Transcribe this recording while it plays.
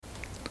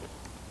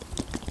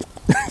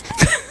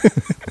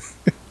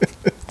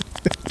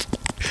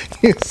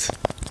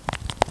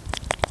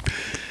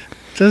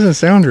Doesn't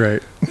sound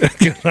right.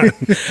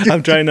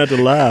 I'm trying not to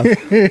laugh.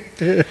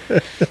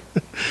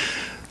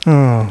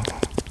 Oh.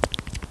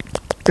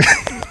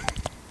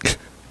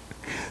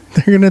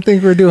 They're going to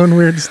think we're doing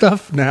weird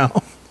stuff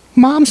now.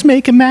 Mom's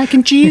making mac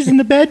and cheese in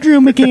the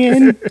bedroom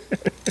again.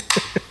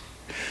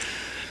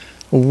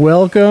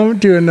 Welcome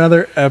to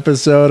another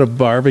episode of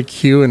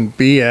Barbecue and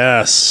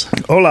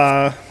BS.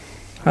 Hola.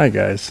 Hi,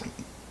 guys.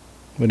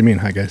 What do you mean,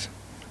 hi, guys?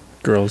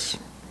 Girls.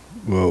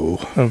 Whoa.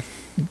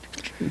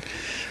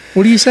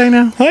 What do you say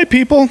now? Hi,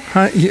 people.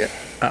 Hi. Yeah.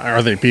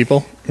 Are they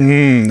people?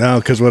 No,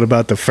 because what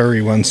about the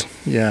furry ones?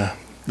 Yeah.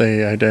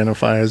 They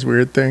identify as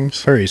weird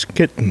things. Furries,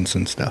 kittens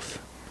and stuff.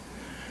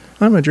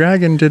 I'm a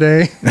dragon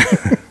today.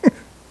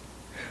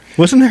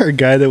 Wasn't there a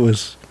guy that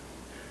was...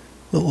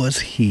 What was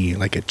he?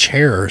 Like a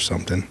chair or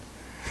something?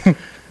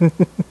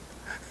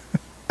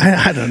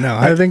 I don't know.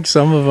 I think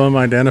some of them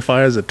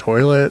identify as a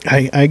toilet.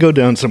 I go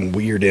down some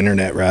weird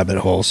internet rabbit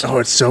holes. Oh,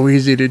 it's so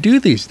easy to do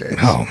these days.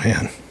 Oh,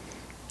 man.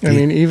 I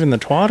mean, even the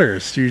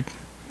twatters. You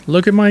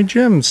look at my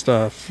gym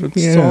stuff.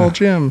 It's all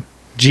Jim.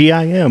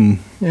 GIM.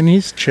 And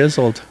he's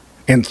chiseled.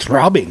 And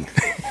throbbing.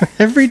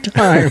 Every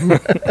time.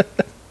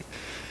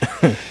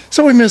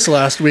 So we missed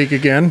last week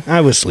again.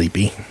 I was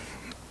sleepy.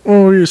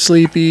 Oh, we were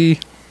sleepy.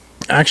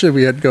 Actually,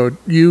 we had to go.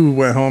 You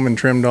went home and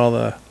trimmed all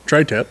the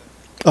tri-tip.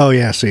 Oh,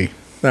 yeah, see.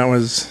 That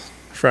was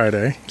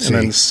Friday. See. And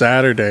then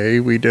Saturday,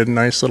 we did a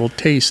nice little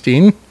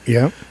tasting.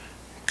 Yep.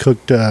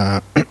 Cooked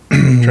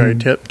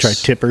Tri-tips.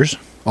 tri-tippers.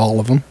 All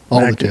of them.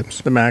 All the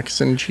tips. The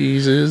macs and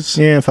cheeses.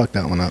 Yeah, fuck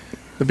that one up.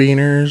 The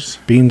beaners.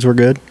 Beans were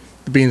good.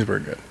 The beans were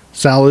good.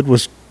 Salad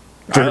was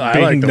for I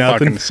being like the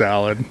nothing. fucking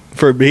salad.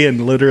 For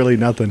being literally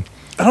nothing.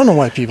 I don't know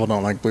why people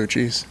don't like blue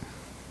cheese.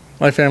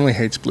 My family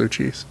hates blue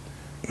cheese.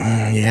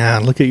 Yeah,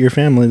 look at your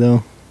family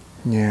though.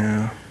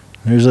 Yeah.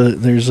 There's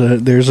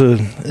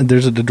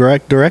a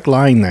direct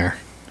line there.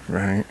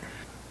 Right.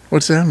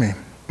 What's that mean?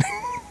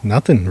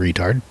 Nothing,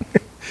 retard.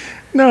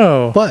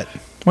 No. But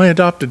My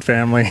adopted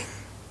family.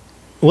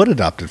 what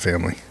adopted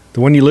family?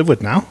 The one you live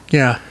with now?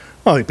 Yeah.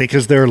 Oh,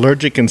 because they're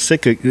allergic and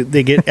sick.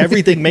 They get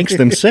everything makes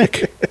them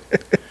sick.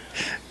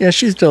 Yeah,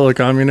 she's still a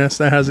communist.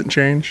 That hasn't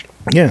changed.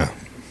 Yeah.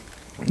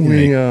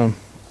 We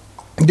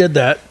did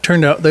that.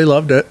 Turned out they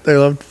loved it. They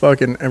loved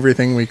fucking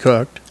everything we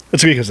cooked.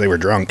 That's because they were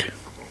drunk.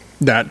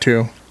 That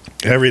too.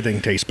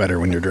 Everything tastes better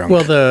when you're drunk.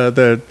 Well,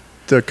 the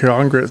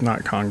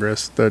not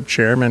Congress, the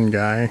chairman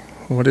guy.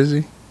 What is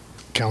he?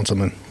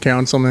 Councilman.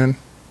 Councilman.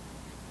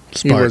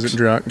 Sparks. He wasn't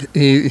drunk.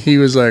 He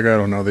was like, I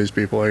don't know these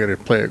people. I got to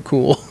play it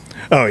cool.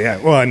 Oh, yeah.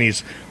 Well,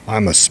 and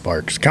I'm a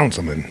Sparks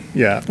councilman.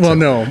 Yeah. Well,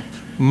 no.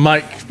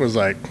 Mike was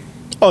like,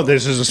 Oh,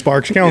 this is a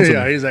Sparks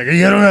councilman. yeah, he's like,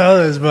 you don't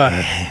know this, but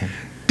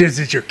this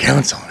is your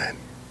councilman.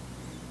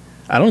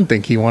 I don't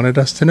think he wanted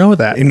us to know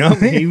that. You know,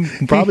 he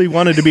probably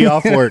wanted to be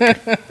off work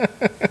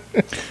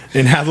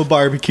and have a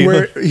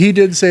barbecue. He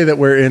did say that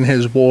we're in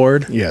his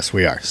ward. Yes,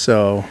 we are.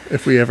 So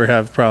if we ever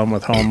have a problem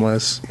with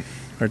homeless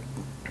or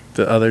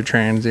the other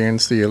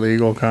transients, the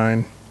illegal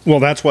kind. Well,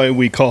 that's why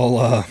we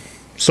call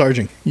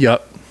Sergeant.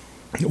 Yup.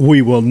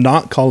 We will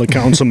not call a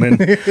councilman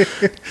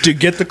to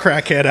get the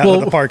crackhead out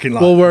of the parking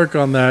lot. We'll work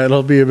on that.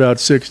 It'll be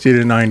about 60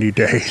 to 90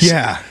 days.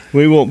 Yeah.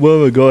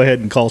 We'll go ahead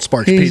and call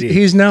Sparks PD.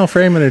 He's now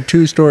framing a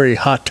 2-story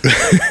hut.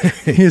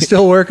 He's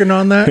still working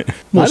on that?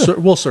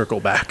 We'll circle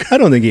back. I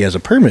don't think he has a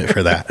permit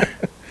for that.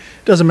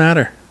 Doesn't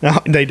matter. No,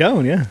 they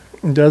don't, yeah.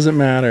 It doesn't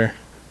matter.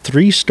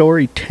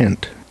 3-story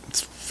tent.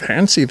 It's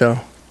fancy,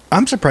 though.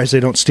 I'm surprised they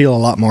don't steal a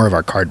lot more of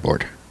our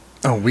cardboard.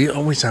 Oh, we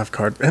always have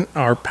and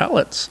our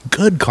pallets.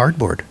 Good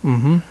cardboard.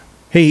 Mm-hmm.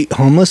 Hey,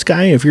 homeless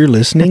guy, if you're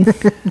listening,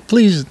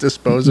 Please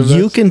dispose of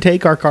you us. can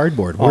take our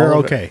cardboard. We're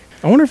All of okay. it.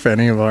 I wonder if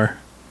any of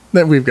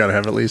that we've got to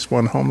have at least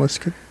one homeless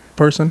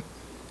person.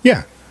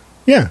 Yeah.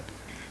 Yeah.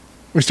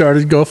 We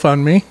started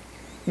GoFundMe.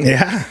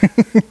 Yeah.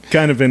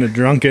 Kind of in a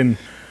drunken...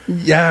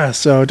 Yeah,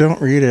 so don't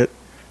read it.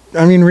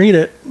 I mean, read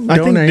it.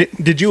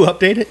 Donate. Did you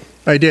update it?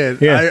 I did.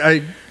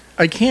 Yeah.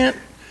 I can't.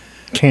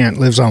 Can't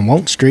lives on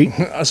Won't Street.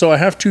 So I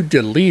have to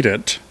delete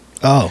it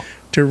Oh.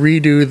 to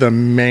redo the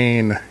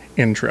main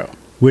intro.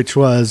 Which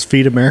was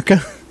Feed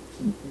America?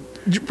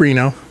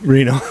 Reno.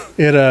 Reno.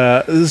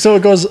 So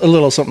it goes a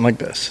little something like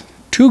this.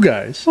 2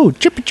 guys Oh,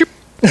 chip chip.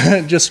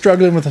 just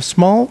struggling with a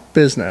small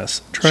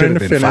business Should trying have to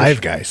been finish.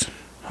 5 guys.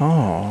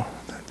 Oh,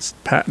 that's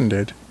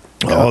patented.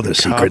 Oh, the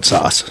secret Cops.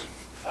 sauce.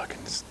 Fucking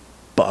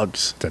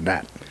bugs. To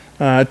that.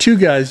 2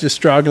 guys just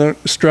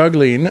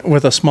struggling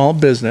with a small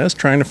business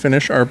trying to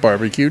finish our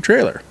barbecue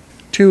trailer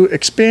to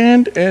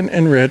expand and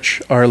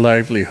enrich our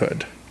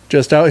livelihood.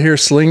 Just out here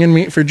slinging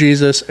meat for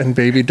Jesus and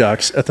baby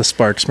ducks at the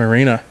Sparks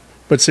Marina.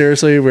 But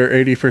seriously, we're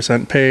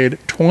 80% paid,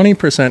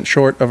 20%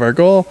 short of our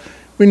goal.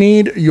 We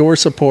need your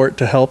support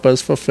to help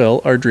us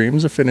fulfill our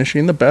dreams of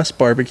finishing the best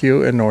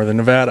barbecue in Northern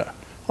Nevada.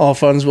 All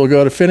funds will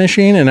go to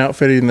finishing and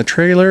outfitting the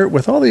trailer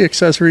with all the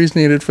accessories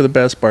needed for the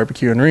best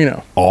barbecue in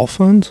Reno. All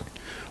funds?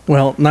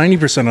 Well,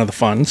 90% of the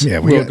funds Yeah,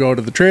 will go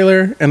to the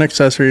trailer and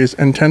accessories,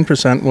 and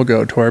 10% will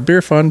go to our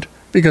beer fund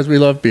because we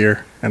love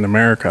beer and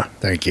America.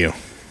 Thank you.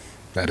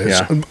 That is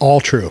Yeah. all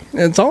true.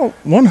 It's all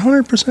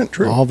 100%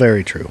 true. All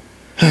very true.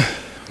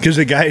 Because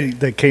the guy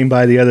that came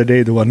by the other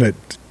day, the one that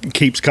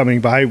keeps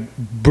coming by,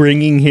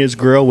 bringing his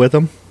grill with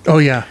him. Oh,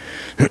 yeah.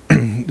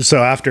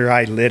 So after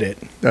I lit it,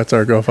 That's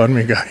our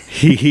GoFundMe guy.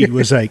 he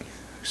was like,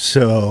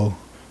 "So,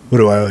 what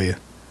do I owe you?"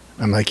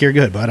 I'm like, "You're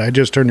good, bud. I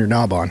just turned your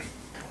knob on."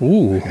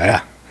 Ooh.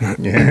 Yeah.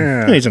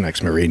 Yeah. He's an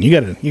ex-Marine. You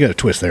gotta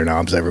twist their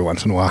knobs every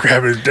once in a while.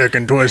 Grab his dick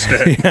and twist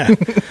it. Yeah.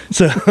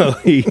 So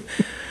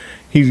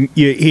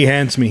he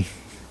hands me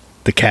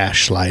the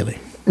cash slyly.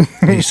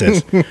 And he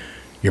says,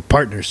 "Your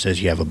partner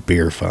says you have a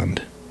beer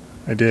fund.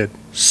 I did.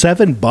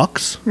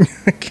 $7?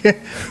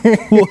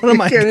 What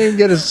am I? Can't even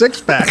get a six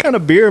What pack. kind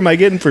of beer am I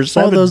getting for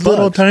 $7? All those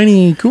little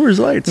tiny Coors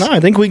Lights. No, I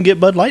think we can get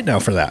Bud Light now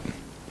for that.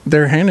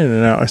 They're handing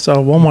it out. I saw a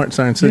Walmart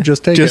sign said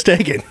just take Just it.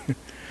 take it.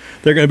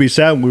 They're gonna be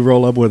sad when we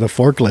roll up with a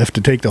forklift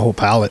to take the whole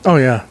pallet. Oh,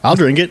 yeah. I'll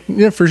drink it.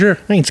 Yeah, for sure.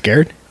 I ain't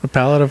scared. A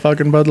pallet of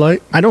fucking Bud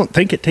Light. I don't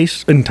think it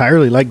tastes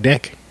entirely like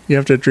dick. You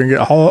have to drink it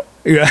whole.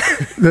 Yeah.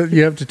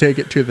 You have to take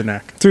it to the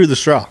neck. Through the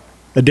straw.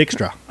 A dick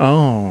straw.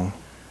 Oh.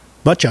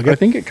 Butt chug I it.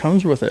 think it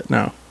comes with it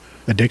now.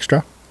 A dick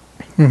straw?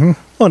 Mm-hmm.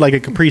 Oh, like a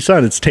Capri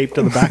Sun. It's taped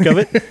to the back of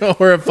it.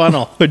 Or a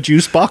funnel. A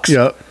juice box?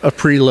 Yeah, a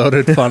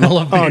preloaded funnel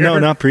of beer. Oh, no,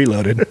 not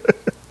preloaded.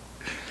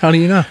 How do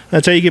you know?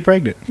 That's how you get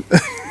pregnant.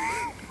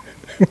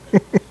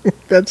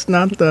 That's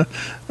not the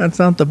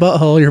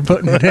butthole you're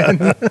putting it in.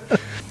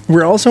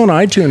 We're also on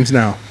iTunes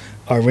now,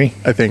 Are we?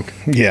 I think.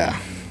 Yeah.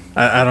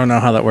 I don't know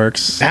how that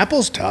works,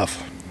 Apple's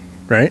tough.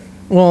 right?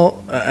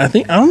 Well, I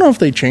don't know if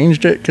they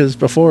changed it because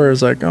before it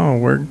was like, oh,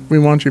 we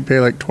want you to pay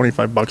like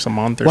 $25 a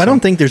month or Well, I something. don't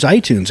think there's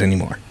iTunes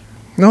anymore.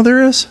 No,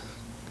 there is.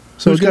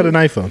 So who's got an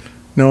iPhone?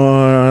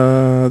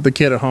 No, the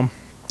kid at home.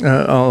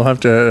 I'll have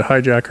to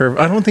hijack her.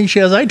 I don't think she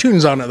has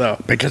iTunes on it though.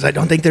 Because I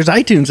don't think there's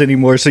iTunes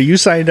anymore. So you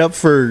signed up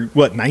for,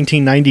 what,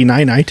 $19.99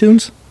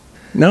 iTunes?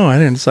 No, I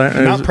didn't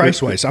sign. Not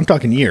price-wise. I'm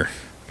talking year.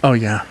 Oh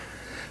yeah,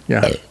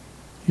 yeah,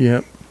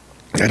 yep.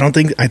 I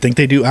think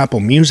they do Apple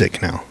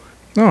Music now.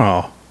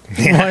 Oh,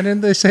 Yeah. why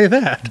didn't they say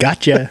that?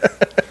 Gotcha.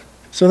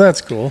 So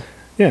that's cool.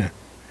 Yeah.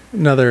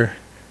 Another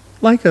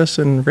like us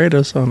and rate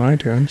us on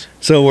iTunes.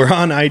 So we're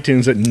on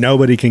iTunes that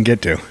nobody can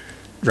get to.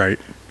 Right.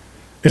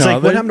 It's No,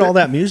 like, what they- happened to all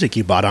that music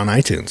you bought on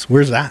iTunes?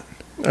 Where's that?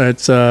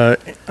 It's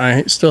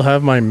I still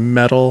have my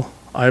metal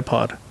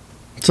iPod.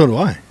 So do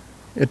I.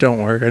 It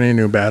don't work. I need a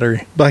new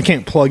battery. But I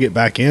can't plug it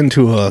back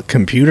into a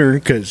computer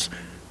because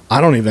I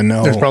don't even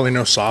know. There's probably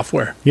no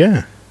software.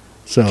 Yeah.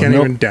 So Can't no,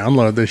 even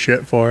download this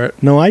shit for it.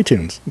 no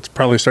iTunes. It's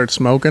probably start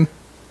smoking.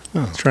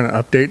 Oh. It's trying to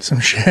update some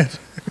shit.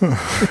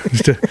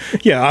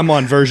 Yeah, I'm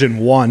on version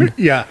 1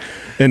 Yeah.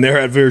 and they're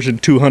at version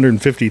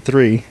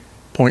 253.2.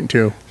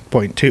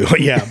 0.2.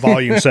 Yeah,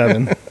 volume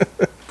 7.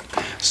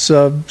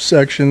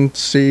 Subsection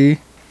C.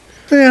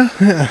 Yeah.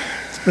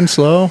 It's been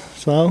slow.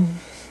 So,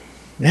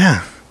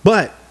 yeah.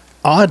 But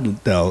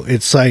odd though,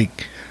 it's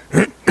like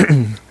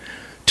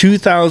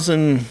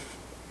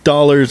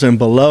 $2,000 and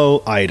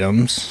below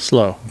items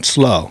Slow.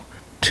 slow.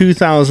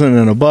 2,000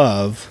 and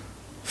above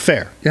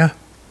fair. Yeah.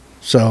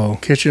 So,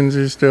 Kitchens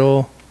are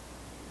still,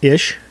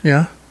 ish.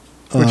 yeah,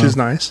 which is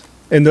nice.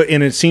 And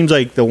it seems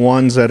like the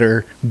ones that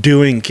are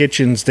doing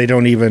kitchens, they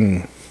don't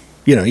even,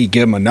 you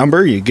give them a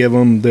number, you give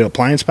them the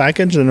appliance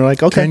package, and they're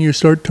like, okay. Can you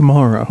start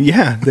tomorrow?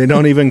 Yeah, they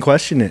don't even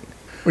question it.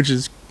 Which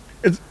is,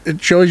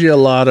 it shows you a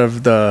lot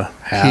of the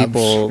Haves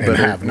people and that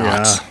are,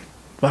 have-nots. yeah.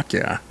 Fuck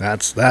yeah.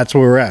 That's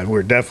where we're at.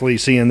 We're definitely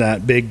seeing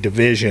that big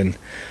division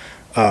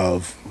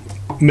of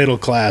middle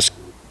class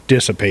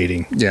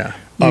dissipating. Yeah.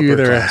 Upper You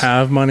either class.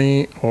 have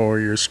money or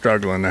you're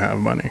struggling to have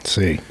money. Let's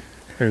see.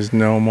 There's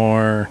no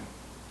more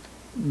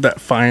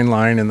that fine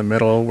line in the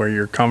middle where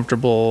you're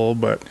comfortable,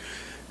 but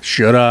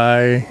should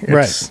I?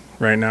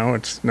 Right now,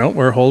 it's nope.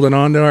 We're holding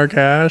on to our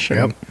cash,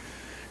 and Yep.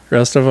 the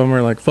rest of them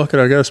are like, "Fuck it,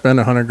 I got to spend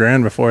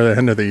 $100,000 before the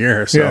end of the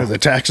year." So, Yeah, the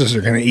taxes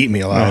are going to eat me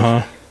alive.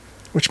 uh-huh.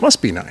 Which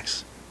must be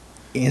nice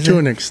Is to it?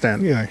 an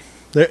extent. Yeah.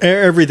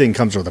 Everything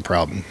comes with a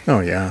problem. Oh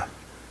yeah,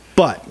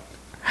 But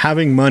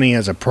having money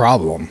as a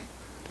problem,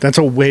 that's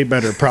a way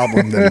better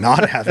problem than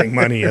not having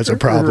money as a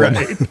problem.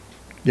 Right.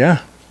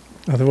 yeah.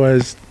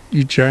 Otherwise,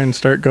 you try and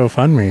start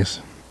GoFundMe's.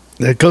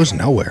 It goes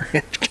nowhere.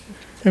 I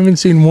haven't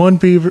seen one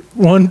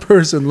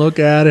person look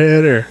at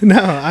it or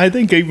No, I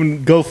think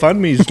even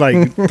GoFundMe's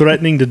like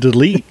threatening to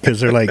delete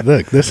because they're like,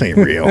 look, this ain't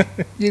real.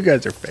 you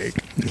guys are fake.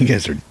 You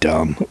guys are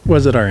dumb.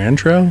 Was it our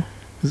intro?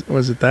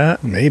 Was it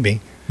that?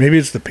 Maybe. Maybe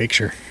it's the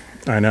picture.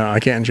 I know. I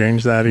can't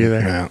change that either.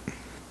 Yeah.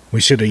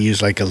 We should have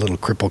used like a little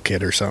cripple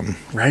kid or something.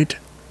 Right?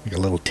 Like a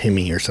little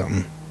Timmy or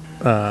something.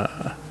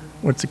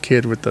 What's the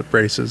kid with the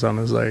braces on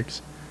his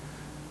legs?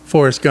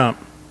 Forrest Gump.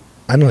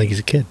 I don't think he's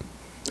a kid.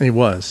 He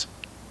was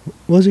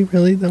Was he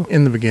really, though?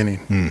 in the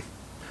beginning.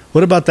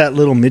 What about that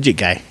little midget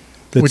guy?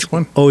 That's Which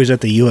one? Always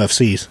at the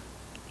UFCs.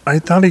 I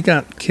thought he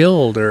got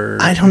killed or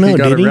I don't know. he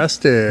got Did he?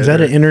 arrested. Is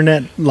that or- an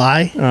internet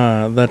lie?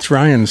 That's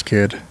Ryan's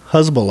kid.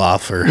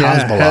 Hezbollah or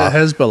Yeah, Hezbollah.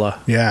 Hezbollah.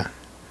 Yeah.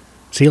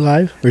 Is he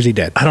alive or is he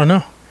dead? I don't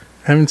know.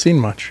 Haven't seen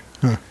much.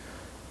 Huh.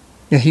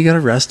 Yeah, he got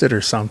arrested or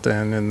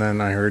something, and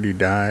then I heard he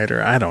died,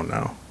 or I don't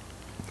know.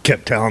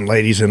 Kept telling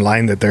ladies in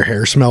line that their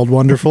hair smelled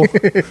wonderful.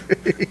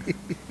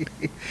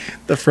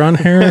 The front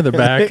hair or the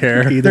back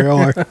hair? Either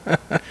or.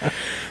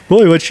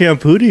 Boy, what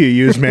shampoo do you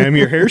use, ma'am?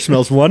 Your hair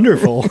smells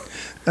wonderful.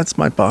 That's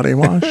my body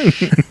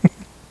wash.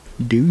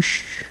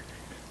 Douche.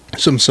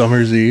 Some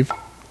summer's eve.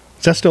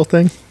 Is that still a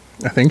thing?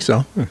 I think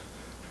so. I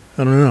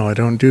don't know. I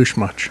don't douche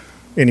much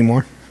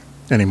Anymore?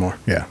 anymore.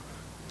 Yeah.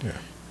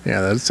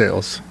 Yeah, that's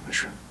sales.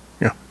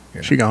 Yeah.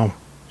 Yeah. She gone.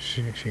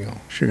 She go.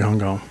 She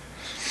gone.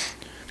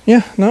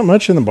 Yeah, not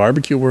much in the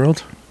barbecue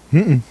world.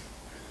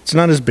 It's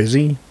not as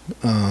busy,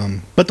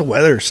 but the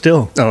weather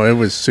still. Oh, it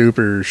was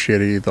super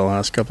shitty the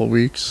last couple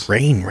weeks.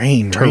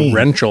 Rain.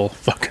 Torrential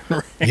fucking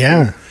rain.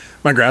 Yeah.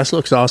 My grass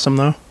looks awesome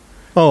though.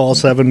 Oh, all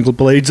 7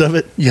 blades of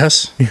it?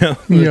 Yes. Yeah.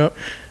 Yep.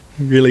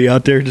 Really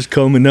out there just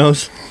combing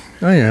those?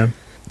 Oh yeah.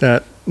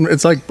 That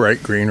it's like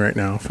bright green right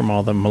now from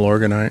all the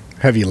Milorganite.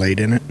 Have you laid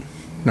in it?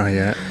 Not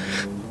yet.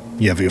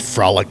 Have you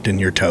frolicked in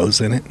your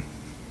toes in it?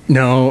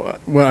 No.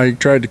 Well, I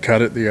tried to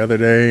cut it the other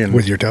day and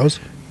With your toes?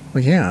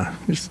 well, yeah.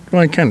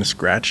 I kind of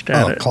scratched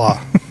at it.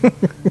 Claw.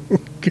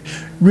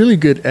 Really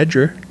good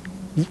edger.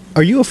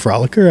 Are you a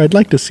frolicker? I'd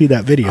like to see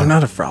that video. I'm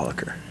not a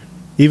frolicker.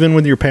 Even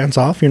with your pants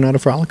off, you're not a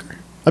frolicker?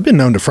 I've been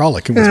known to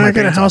frolic with my I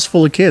got a pants house off.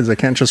 full of kids. I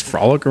can't just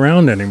frolic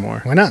around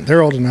anymore. Why not?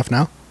 They're old enough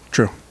now.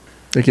 True.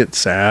 They get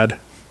sad.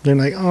 They're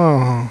like,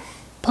 oh,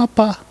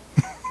 Papa.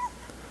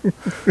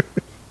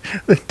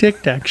 The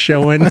Tic Tac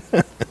showing.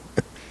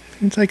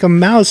 It's like a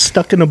mouse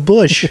stuck in a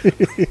bush.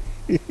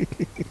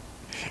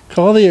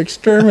 Call the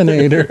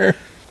exterminator.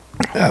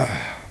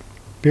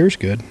 Beer's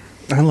good.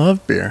 I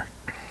love beer.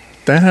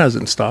 That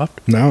hasn't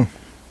stopped. No.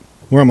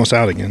 We're almost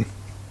out again.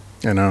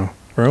 I know.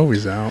 We're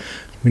always out.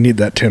 We need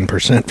that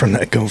 10% from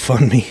that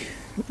GoFundMe.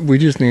 We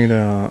just need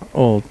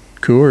old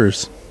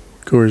Coors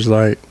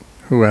Light,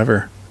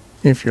 whoever.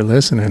 If you're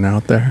listening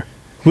out there.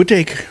 We'll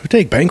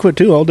take Banquet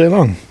too all day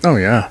long. Oh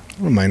yeah.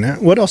 I don't mind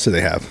that. What else do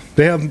they have?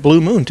 They have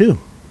Blue Moon too.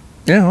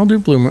 Yeah, I'll do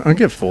Blue Moon. I'll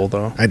get full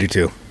though. I do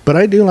too. But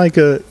I do like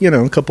a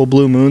couple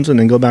Blue Moons and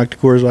then go back to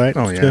Coors Light.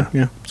 Oh, It's yeah. good.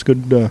 Yeah, it's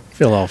good.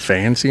 Feel all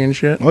fancy and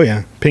shit. Oh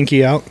yeah,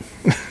 pinky out.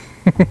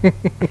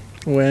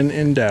 When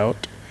in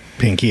doubt.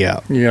 Pinky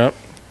out. Yep.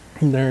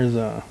 There's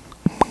a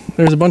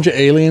bunch of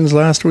aliens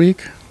last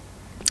week.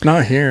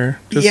 Not here.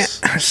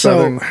 Just Yeah,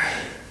 southern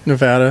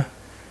Nevada.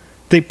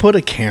 They put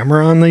a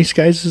camera on these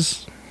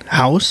guys'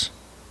 house.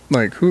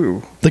 Like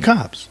who? The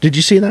cops. Did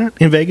you see that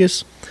in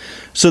Vegas?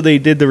 So they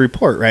did the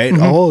report, right?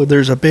 Mm-hmm. Oh,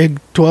 there's a big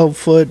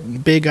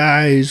 12-foot, big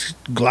eyes,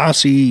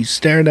 glossy,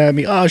 staring at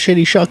me. Oh, shit,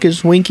 he shuck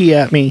his winky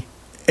at me.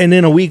 And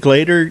then a week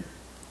later,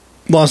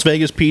 Las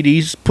Vegas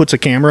PD's puts a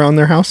camera on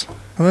their house.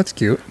 Oh, that's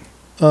cute.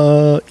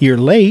 You're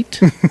late.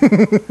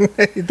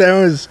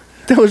 That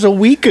That was a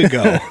week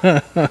ago.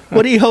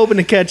 What are you hoping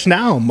to catch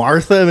now?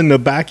 Martha in the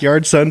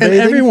backyard sunbathing? and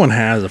everyone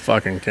has a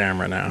fucking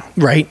camera now.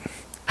 Right.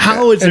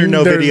 How is there And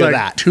no there's video like of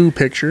that? 2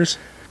 pictures.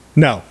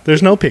 No,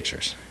 there's no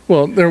pictures.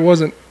 Well, there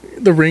wasn't.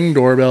 The Ring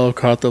doorbell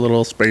caught the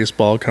little space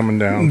ball coming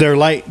down. Their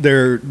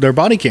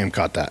body cam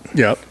caught that,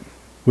 Yep.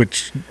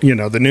 which,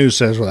 the news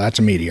says, well, that's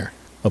a meteor.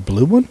 A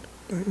blue one?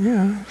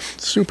 Yeah.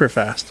 Super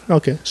fast.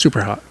 Okay.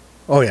 Super hot.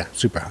 Oh, yeah.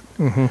 Super hot.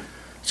 Mm-hmm.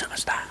 Super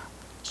style.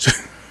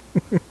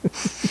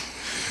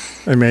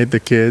 I made the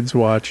kids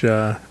watch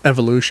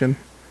Evolution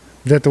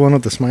Is that the one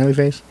with the smiley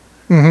face?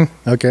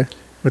 Mm-hmm. Okay.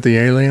 with the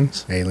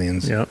aliens.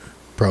 Aliens. Yep.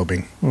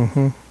 Probing.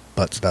 Mm-hmm.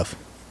 Butt stuff.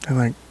 They're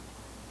like,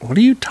 what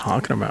are you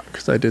talking about?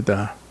 Because I did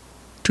the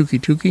Tuki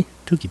Tuki.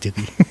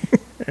 Tookie.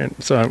 And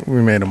so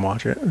we made them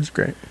watch it. It was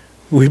great.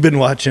 We've been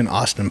watching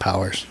Austin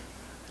Powers.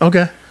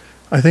 Okay.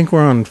 I think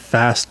we're on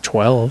fast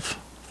 12,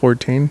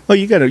 14. Oh,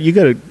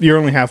 you're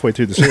only halfway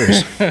through the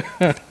series.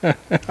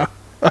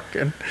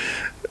 Fucking.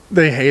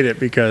 They hate it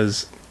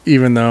because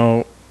even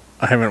though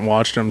I haven't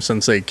watched them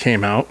since they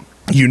came out.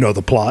 You know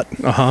the plot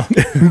Uh-huh.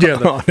 Yeah.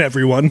 on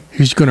everyone.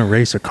 He's going to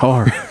race a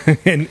car.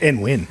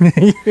 and win.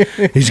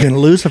 He's going to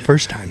lose the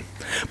first time,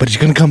 but he's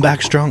going to come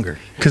back stronger.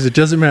 Because it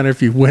doesn't matter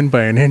if you win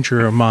by an inch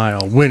or a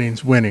mile.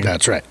 Winning's winning.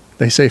 That's right.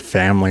 They say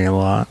family a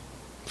lot.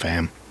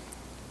 Fam.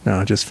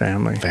 No, just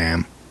family.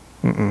 Fam.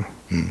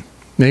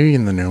 Maybe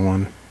in the new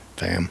one.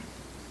 Fam.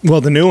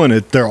 Well, the new one,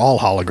 they're all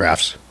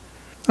holographs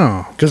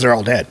Oh. because they're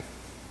all dead.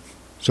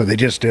 So they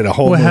just did a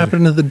whole What movie.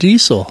 happened to the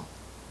diesel?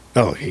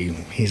 Oh,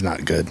 he's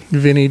not good.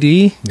 Vinny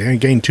D? Yeah, he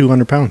gained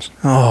 200 pounds.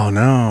 Oh,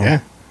 no.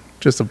 Yeah.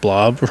 Just a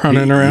blob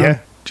running around? Yeah.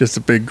 Just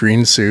a big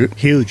green suit.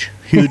 Huge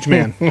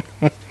man.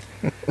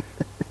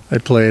 I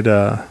played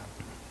the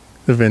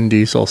Vin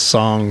Diesel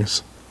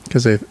songs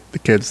because the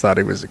kids thought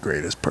he was the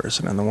greatest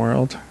person in the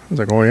world. I was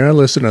like, oh, yeah,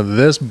 listen to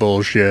this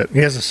bullshit. He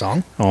has a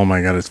song? Oh,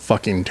 my God, it's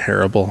fucking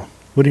terrible.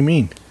 What do you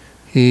mean?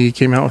 He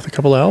came out with a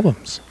couple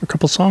albums, a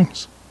couple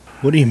songs.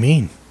 What do you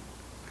mean?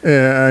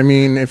 I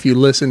mean, if you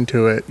listen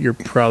to it, you're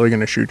probably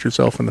going to shoot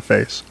yourself in the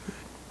face.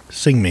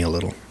 Sing me a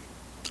little.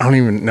 I don't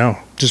even know.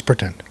 Just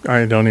pretend.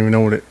 I don't even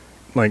know what it,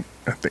 like,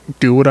 I think,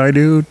 do what I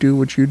do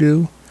what you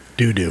do.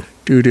 Do.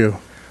 Do.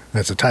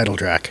 That's a title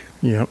track.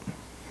 Yep.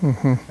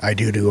 I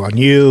do on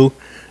you.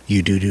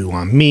 You do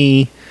on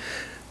me.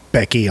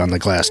 Becky on the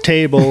glass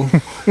table.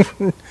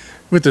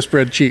 with the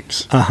spread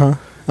cheeks.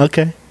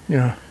 Okay.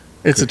 Yeah.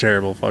 It's a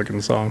terrible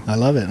fucking song. I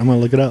love it. I'm going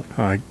to look it up.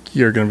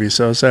 You're going to be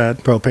so sad.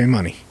 Propane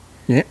Money.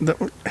 Yeah,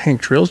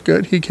 Hank Trill's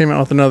good. He came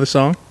out with another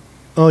song.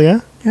 Oh,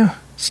 yeah? Yeah.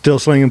 Still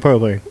slinging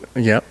propane.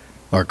 Yep.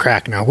 Or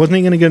crack now. Wasn't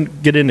he going to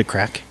get into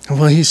crack?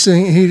 Well, he's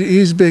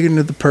big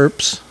into the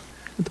perps.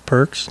 The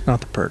perks,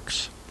 not the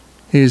perks.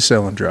 He's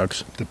selling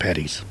drugs. The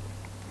petties.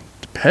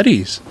 The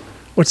petties?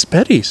 What's the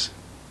petties?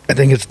 I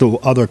think it's the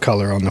other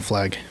color on the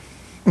flag.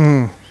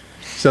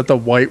 Is that the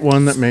white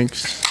one that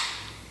makes...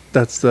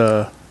 That's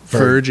the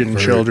virgin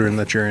children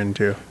that you're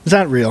into? Is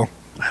that real?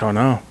 I don't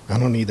know. I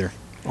don't either.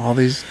 All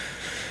these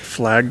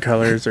flag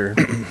colors are...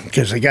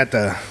 Because they got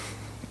the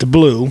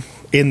blue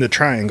in the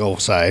triangle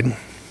side.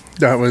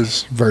 That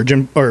was...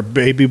 Virgin or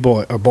baby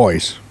boy or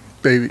boys.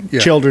 Baby, yeah.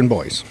 Children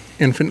boys.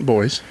 Infant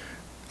boys.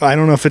 I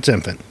don't know if it's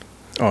infant.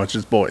 Oh, it's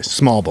just boys.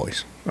 Small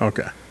boys.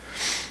 Okay.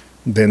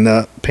 Then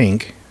the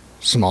pink,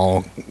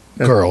 small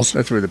girls.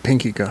 That's where the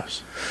pinky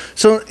goes.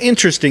 So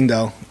interesting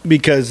though,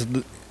 because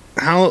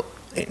how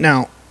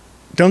now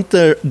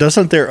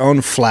doesn't their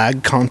own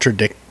flag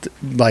contradict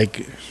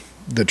like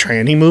the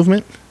tranny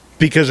movement?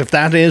 Because if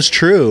that is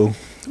true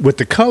with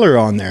the color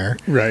on there,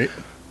 Right.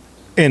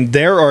 and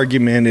their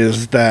argument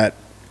is that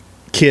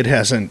kid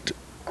hasn't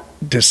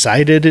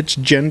decided its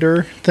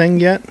gender thing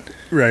yet,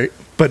 Right.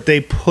 but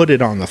they put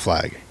it on the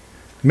flag.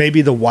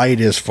 Maybe the white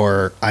is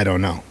for, I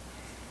don't know.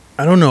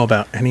 I don't know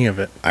about any of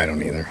it. I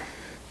don't either.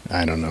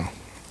 I don't know.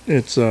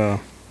 It's that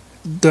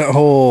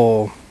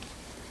whole,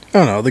 I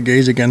don't know, the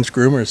gays against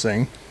groomers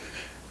thing.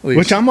 At least-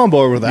 Which I'm on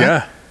board with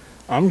that.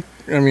 Yeah.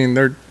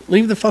 They're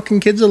leave the fucking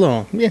kids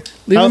alone. Yeah.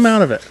 Leave them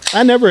out of it.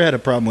 I never had a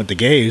problem with the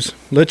gays.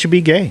 Let you be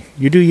gay.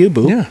 You do you,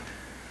 boo. Yeah.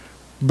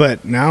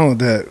 But now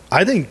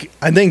I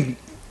think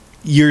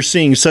you're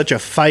seeing such a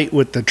fight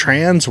with the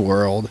trans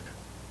world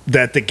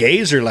that the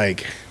gays are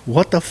like,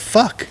 what the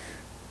fuck?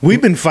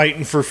 We've been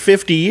fighting for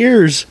 50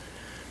 years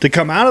to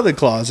come out of the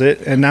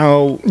closet, and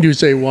now You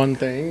say one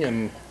thing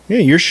and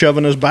you're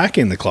shoving us back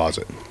in the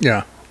closet.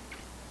 yeah.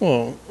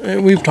 Well,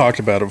 we've talked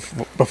about it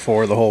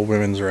before, the whole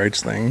women's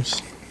rights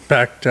things.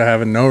 Back to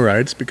having no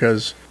rights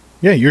because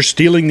Yeah, you're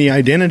stealing the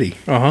identity.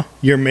 uh-huh.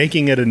 You're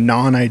making it a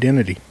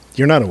non-identity.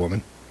 You're not a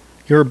woman.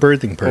 You're a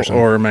birthing person.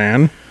 Or a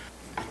man.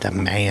 the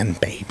man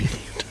baby.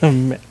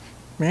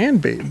 Man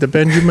baby. The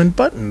Benjamin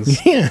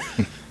Buttons. Yeah.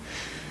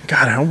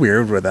 God, how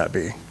weird would that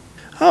be?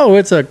 Oh,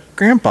 it's a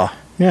grandpa.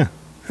 Yeah.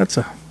 It's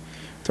a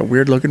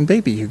weird looking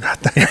baby you got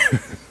there.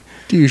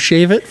 Do you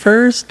shave it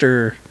first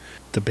or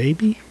The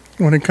baby?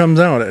 when it comes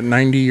out at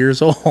 90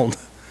 years old?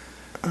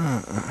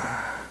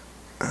 I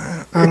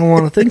don't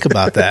want to think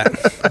about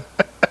that.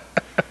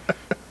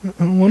 I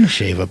don't want to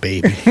shave a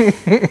baby.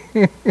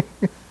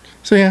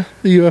 So yeah,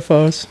 the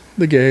UFOs,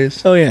 the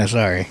gays. Oh yeah,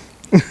 sorry.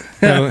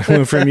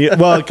 Went from you.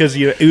 Well, because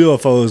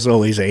UFO is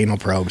always anal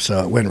probe,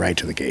 so it went right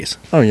to the gays.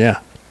 Oh yeah.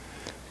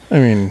 I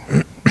mean,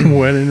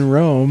 when in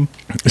Rome.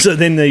 So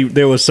then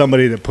there was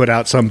somebody that put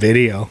out some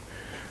video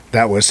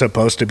that was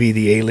supposed to be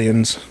the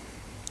aliens.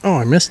 Oh,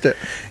 I missed it.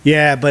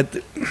 Yeah, but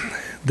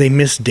they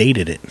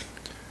misdated it.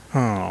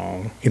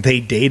 Oh. They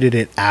dated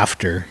it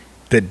after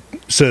the.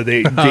 So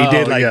they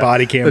did like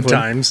body cam. The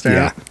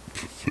timestamp.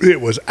 Yeah,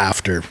 it was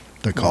after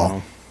the call.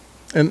 Oh.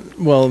 And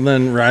well,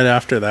 then right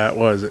after that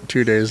was it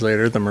 2 days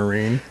later the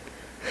Marine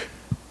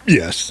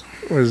Yes.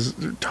 was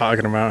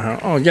talking about how,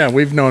 oh yeah,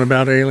 we've known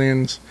about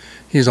aliens.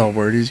 He's all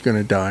worried he's going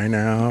to die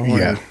now.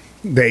 Yeah.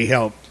 They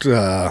helped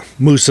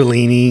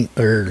Mussolini,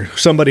 or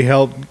somebody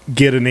helped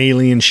get an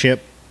alien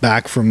ship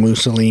back from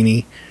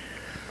Mussolini.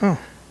 Oh.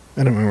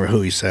 I don't remember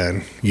who he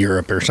said.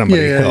 Europe or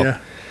somebody helped Yeah.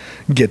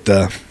 get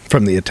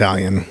from the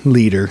Italian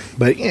leader.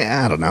 But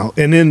yeah, I don't know.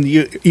 And then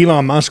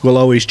Elon Musk will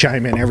always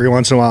chime in every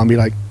once in a while and be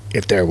like,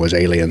 if there was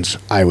aliens,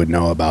 I would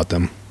know about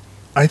them.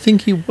 I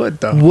think he would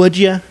though. Would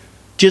you?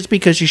 Just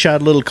because you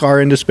shot a little car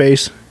into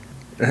space?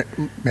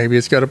 Maybe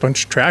it's got a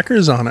bunch of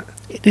trackers on it.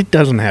 It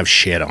doesn't have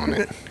shit on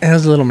it. It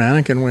has a little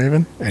mannequin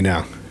waving. I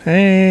know.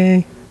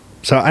 Hey.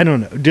 So I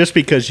don't know. Just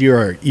because you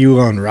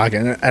own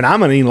rocket, and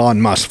I'm an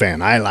Elon Musk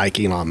fan. I like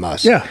Elon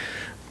Musk. Yeah.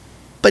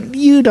 But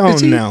you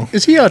don't know.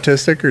 Is he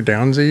autistic or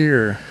downsy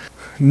or?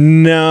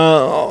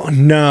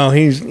 No.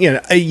 He's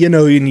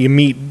when you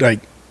meet like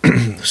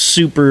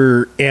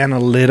super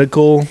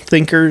analytical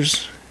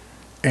thinkers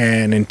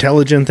and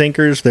intelligent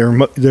thinkers,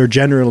 they're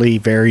generally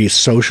very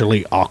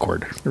socially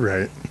awkward.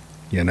 Right.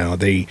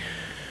 They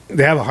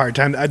have a hard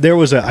time. There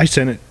was I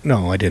sent it.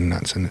 No, I did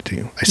not send it to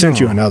you. I sent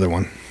you another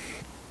one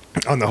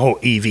on the whole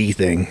EV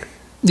thing.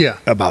 Yeah.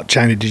 About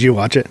China. Did you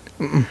watch it?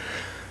 Mm-mm.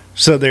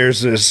 So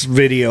there's this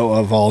video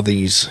of all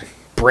these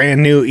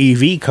brand new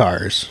EV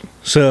cars.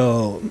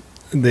 So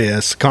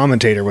this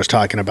commentator was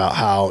talking about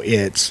how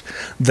it's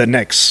the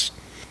next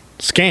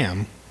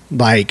scam,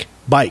 like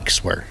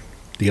bikes were.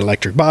 The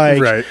electric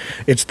bike. Right.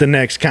 It's the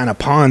next kind of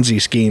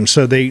Ponzi scheme.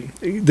 So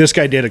this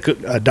guy did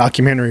a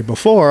documentary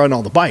before on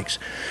all the bikes.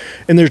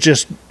 And there's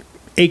just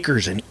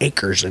acres and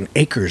acres and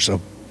acres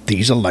of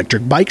these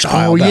electric bikes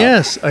piled up.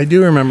 Yes, I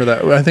do remember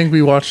that. I think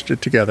we watched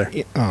it together.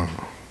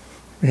 Oh.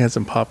 We had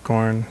some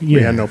popcorn. We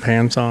Yeah. had no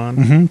pants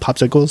on.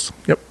 Popsicles.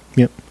 Yep.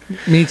 Yep.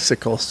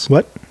 Meatsicles.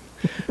 What?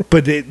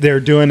 But they're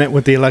doing it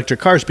with the electric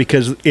cars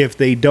because if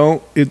they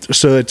don't,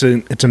 it's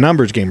a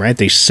numbers game, right?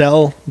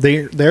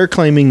 They're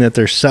claiming that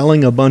they're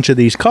selling a bunch of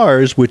these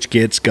cars, which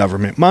gets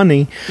government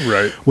money,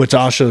 Right. which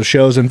also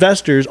shows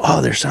investors,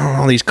 oh, they're selling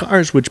all these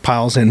cars, which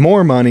piles in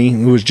more money.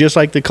 It was just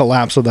like the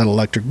collapse of that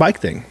electric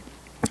bike thing,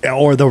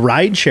 or the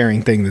ride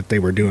sharing thing that they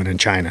were doing in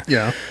China.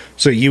 Yeah.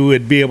 So you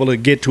would be able to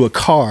get to a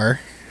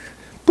car,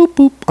 boop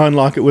boop,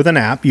 unlock it with an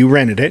app. You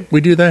rented it. We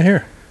do that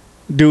here.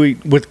 Do we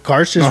with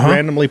cars just Uh-huh.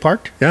 randomly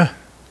parked? Yeah.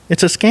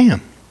 It's a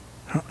scam.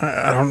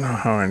 I don't know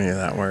how any of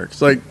that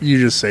works. Like, you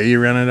just say you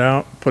rent it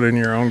out, put in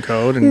your own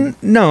code, and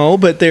No,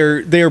 but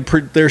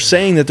they're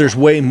saying that there's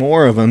way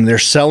more of them. They're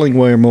selling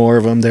way more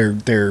of them.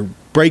 They're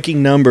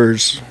breaking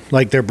numbers,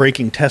 like they're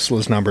breaking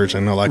Tesla's numbers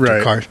in electric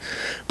Right. cars.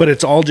 But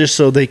it's all just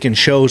so they can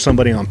show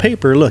somebody on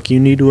paper, look, you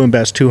need to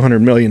invest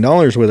 $200 million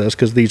with us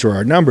because these are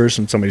our numbers.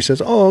 And somebody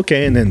says, oh,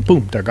 okay, and then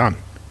boom, they're gone.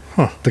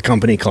 Huh. The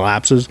company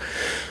collapses.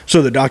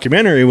 So the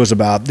documentary was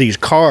about these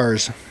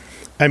cars.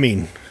 I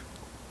mean,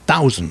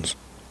 thousands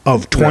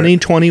of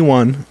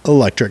 2021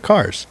 electric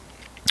cars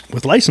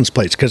with license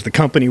plates because the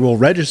company will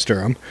register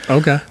them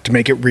okay. to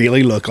make it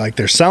really look like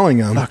they're selling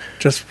them. Fuck,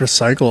 just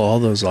recycle all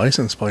those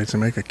license plates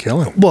and make a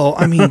killing. Well,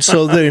 I mean,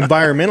 so the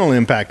environmental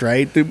impact,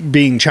 right?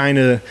 Being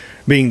China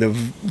being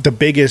the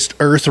biggest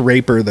earth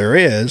raper there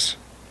is,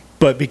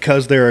 but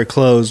because they're a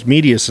closed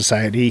media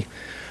society,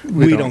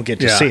 we don't get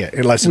to yeah. see it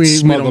unless we it's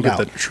smuggled don't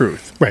get out. the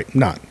truth. Right,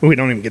 we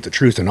don't even get the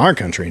truth in our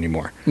country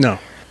anymore. No,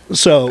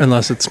 So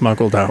unless it's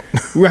smuggled out.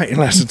 right,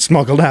 unless it's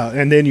smuggled out,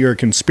 and then you're a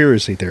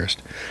conspiracy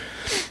theorist.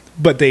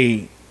 But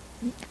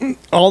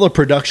all the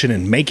production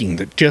and making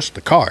just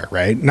the car,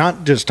 right?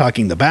 Not just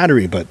talking the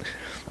battery, but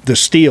the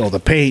steel, the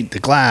paint, the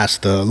glass,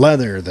 the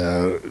leather,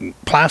 the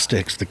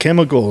plastics, the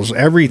chemicals,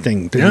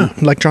 everything, the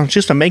electronics,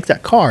 just to make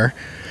that car.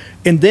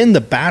 And then the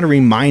battery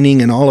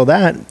mining and all of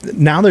that,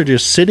 now they're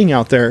just sitting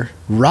out there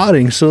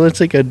rotting. So it's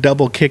like a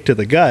double kick to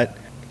the gut.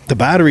 The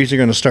batteries are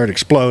going to start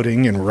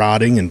exploding and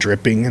rotting and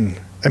dripping. And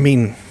I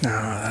mean, No,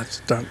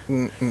 that's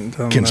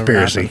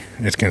conspiracy.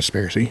 It's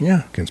conspiracy.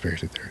 Yeah.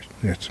 Conspiracy theories.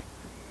 It's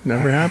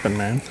Never happened,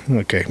 man.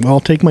 okay. Well, I'll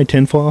take my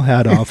tinfoil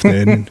hat off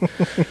then.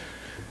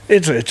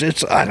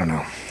 It's I don't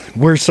know.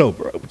 We're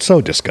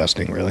so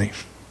disgusting, really.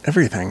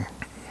 Everything.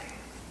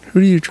 Who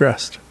do you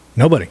trust?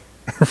 Nobody.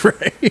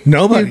 Right.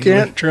 Nobody. You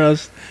can't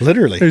trust.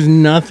 Literally. There's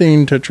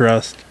nothing to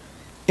trust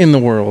in the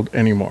world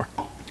anymore.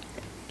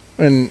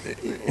 And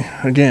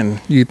again,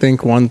 you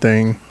think one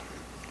thing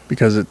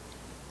because it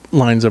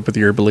lines up with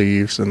your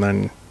beliefs, and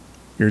then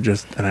you're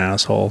just an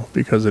asshole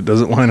because it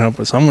doesn't line up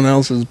with someone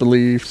else's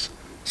beliefs.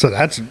 So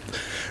that's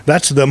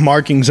the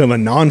markings of a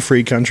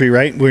non-free country,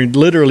 right? Where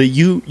literally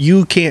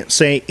you can't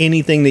say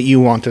anything that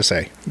you want to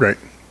say. Right.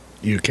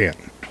 You can't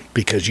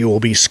because you will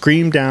be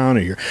screamed down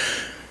or you're.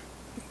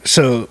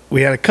 So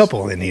we had a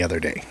couple in the other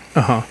day.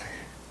 Uh-huh.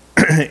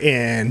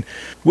 And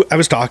I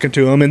was talking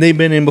to them, and they've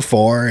been in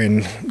before,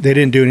 and they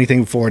didn't do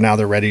anything before. Now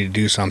they're ready to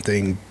do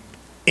something.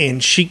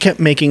 And she kept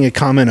making a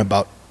comment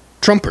about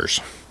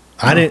Trumpers.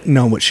 I didn't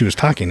know what she was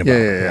talking about.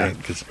 Yeah.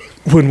 Right? 'Cause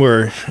when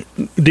we're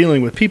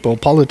dealing with people,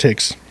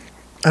 politics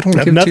I don't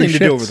have give nothing two to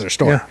do shits. with their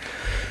story. Yeah.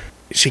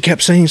 She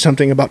kept saying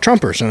something about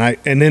Trumpers,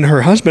 and then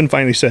her husband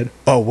finally said,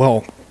 "Oh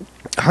well,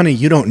 honey,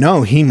 you don't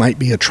know. He might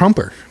be a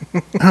Trumper."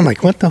 And I'm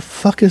like, "What the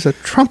fuck is a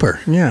Trumper?"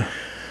 Yeah.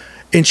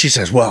 And she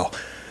says, "Well,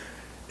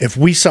 if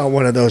we saw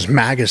one of those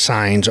MAGA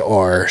signs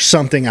or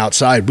something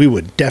outside, we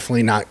would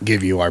definitely not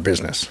give you our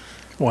business."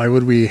 Why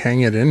would we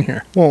hang it in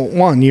here? Well,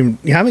 one, you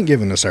haven't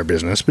given us our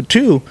business, but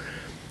two,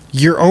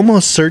 you're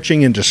almost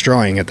searching and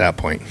destroying at that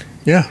point,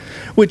 Yeah.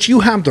 which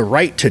you have the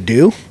right to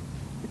do,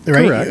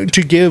 right? Correct.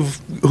 To give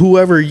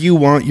whoever you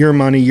want your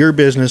money, your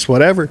business,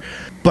 whatever.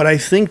 But I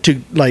think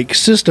to like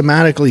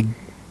systematically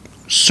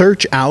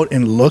search out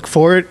and look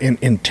for it and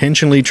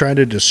intentionally try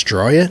to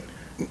destroy it.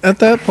 At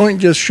that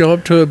point, just show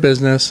up to a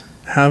business,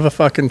 have a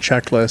fucking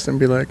checklist, and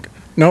be like,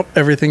 nope,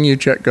 everything you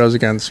check goes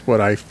against what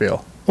I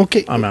feel.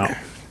 Okay. I'm out.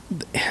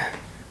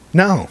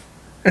 No.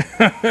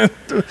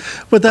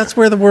 But that's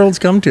where the world's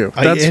come to.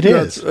 It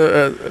is.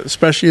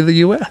 Especially the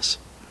U.S.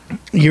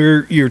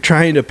 You're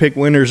trying to pick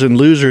winners and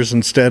losers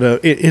instead of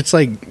it's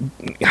like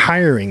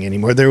hiring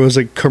anymore. There was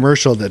a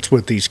commercial that's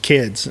with these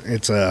kids.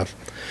 It's a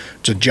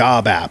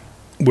job app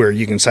where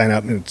you can sign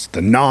up, and it's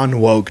the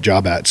non-woke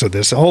job ad. So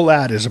this whole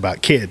ad is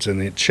about kids,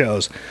 and it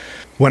shows,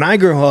 when I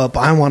grow up,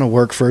 I want to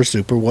work for a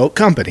super woke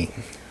company.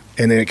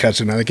 And then it cuts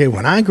to another kid.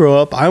 When I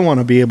grow up, I want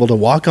to be able to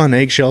walk on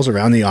eggshells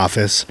around the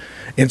office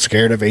and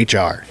scared of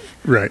HR.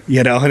 Right.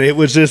 You know, and it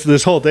was just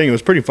this whole thing. It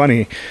was pretty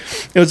funny.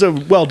 It was a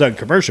well-done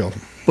commercial.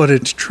 But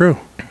it's true.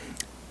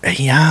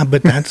 Yeah,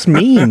 but that's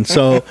mean.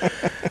 So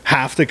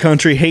half the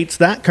country hates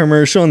that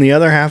commercial, and the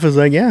other half is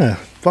like, yeah,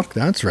 fuck,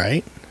 that's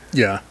right.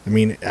 Yeah. I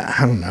mean,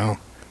 I don't know.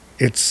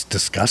 It's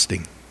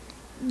disgusting.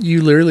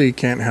 You literally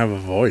can't have a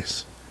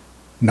voice.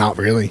 Not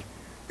really.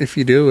 If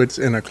you do, it's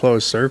in a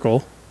closed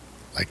circle.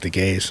 Like the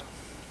gays.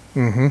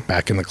 Mm-hmm.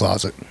 Back in the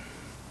closet.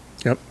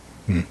 Yep.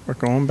 We're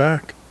going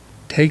back.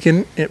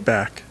 Taking it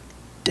back.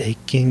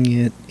 Taking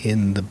it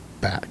in the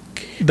back.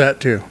 That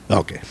too.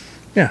 Okay.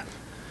 Yeah.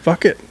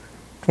 Fuck it.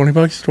 $20,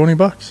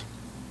 $20.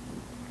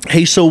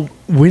 Hey, so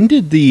when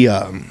did the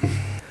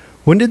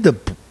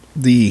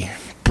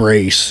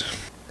brace,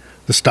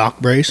 the stock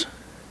brace,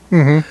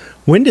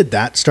 when did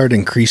that start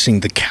increasing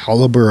the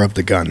caliber of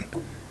the gun?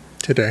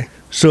 Today.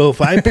 So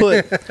if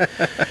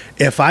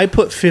I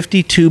put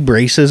 52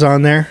 braces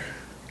on there,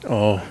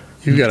 Oh,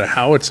 you got a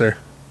howitzer.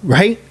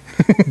 right?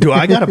 Do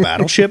I got a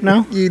battleship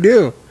now? You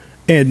do.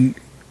 And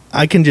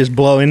I can just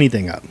blow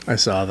anything up. I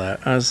saw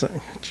that. I was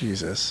like,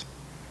 Jesus.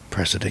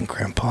 President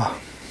Grandpa.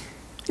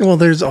 Well,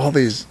 there's all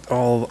these,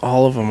 all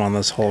of them on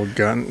this whole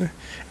gun.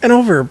 And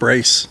over a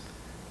brace.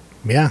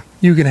 Yeah,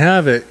 You can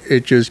have it.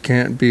 It just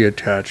can't be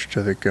attached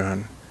to the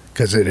gun.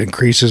 because it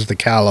increases the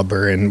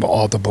caliber and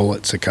all the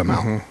bullets that come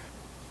out.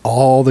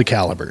 All the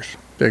calibers.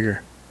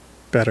 Bigger.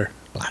 Better.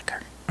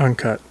 Blacker.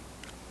 Uncut.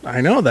 I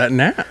know that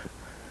gnat.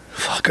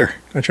 Fucker.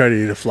 I tried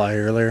to eat a fly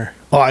earlier.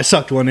 Oh, I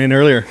sucked one in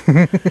earlier.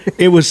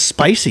 It was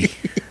spicy.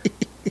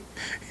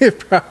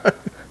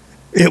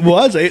 It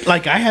was.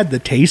 Like, I had the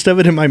taste of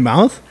it in my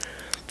mouth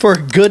for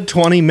a good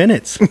 20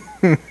 minutes.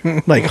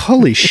 Like,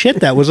 holy shit,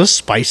 that was a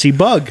spicy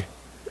bug.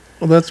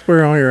 Well, that's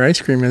where all your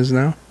ice cream is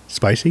now.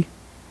 Spicy?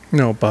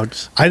 No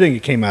bugs. I think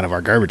it came out of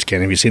our garbage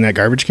can. Have you seen that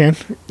garbage can?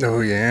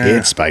 Oh, yeah.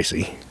 It's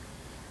spicy.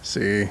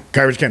 See,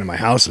 Garbage can in my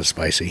house is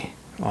spicy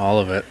all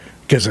of it.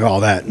 because of all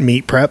that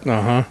meat prep.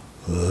 Uh-huh.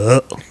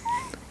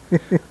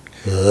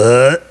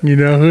 You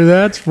know who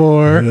that's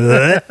for.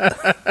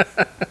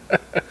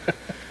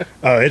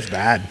 Oh, it's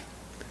bad.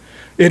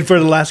 And for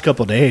the last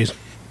couple days,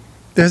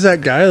 There's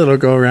that guy that'll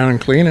go around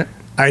and clean it.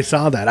 I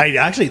saw that. I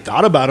actually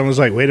thought about him. I was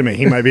like, wait a minute,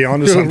 he might be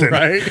onto something.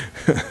 Right?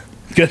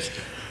 Because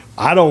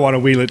I don't want to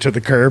wheel it to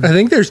the curb. I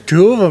think there's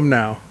two of them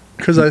now.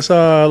 Because I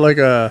saw like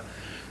a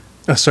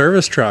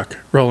service truck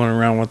rolling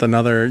around with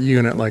another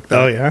unit like that.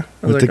 Oh, yeah?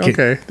 I was With like, the kid-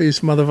 okay, these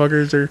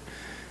motherfuckers are,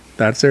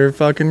 that's their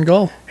fucking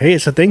goal. Hey,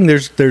 it's a thing.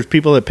 There's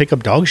people that pick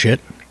up dog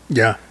shit.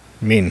 Yeah,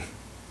 I mean,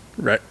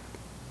 right.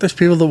 There's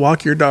people that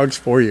walk your dogs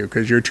for you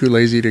because you're too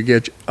lazy to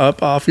get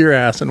up off your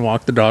ass and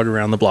walk the dog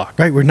around the block.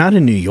 right, we're not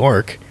in New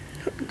York.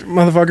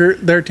 Motherfucker,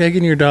 they're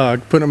taking your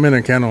dog, putting them in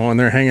a kennel, and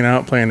they're hanging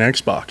out playing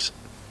Xbox.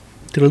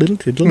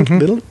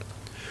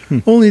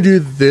 Only do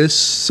this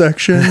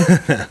section.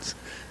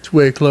 It's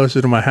way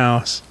closer to my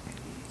house.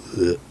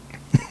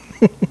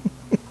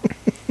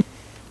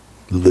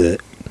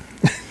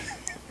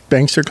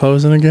 Banks are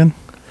closing again.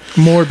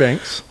 More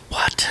banks.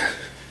 What?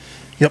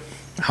 Yep.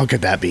 How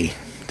could that be?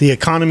 The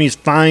economy's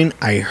fine.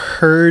 I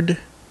heard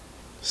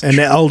an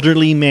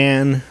elderly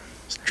man.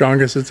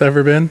 Strongest it's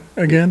ever been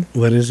again.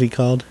 What is he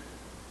called?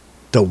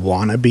 The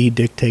wannabe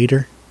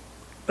dictator.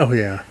 Oh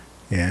yeah,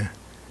 Yeah.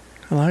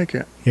 I like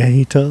it. Yeah,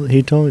 he told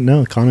me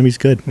no, economy's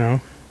good. No,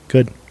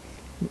 Good.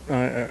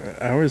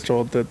 I was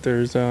told that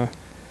there's a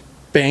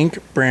bank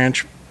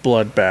branch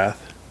bloodbath.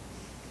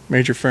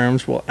 Major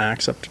firms will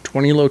axe up to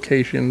 20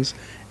 locations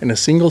in a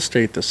single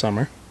state this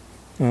summer.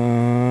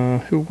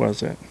 Who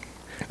was it?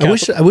 I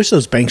wish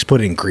those banks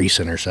put in grease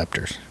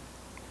interceptors,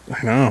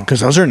 I know. because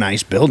those are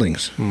nice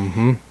buildings.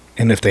 Mm-hmm.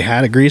 And if they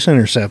had a grease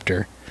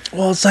interceptor,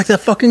 Well, it's like that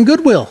fucking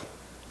Goodwill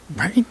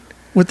right?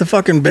 with the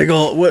fucking big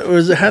old. What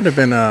was it? Had to have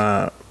been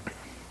a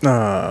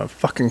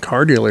fucking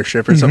car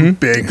dealership or some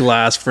big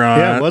glass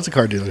front. Yeah, it was a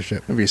car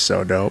dealership. It'd be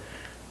so dope.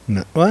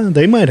 No, well,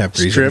 they might have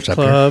grease Strip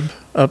interceptor. club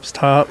up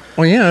top.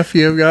 Well, yeah, if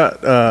you've got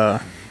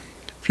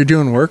if you're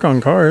doing work on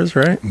cars,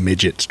 right?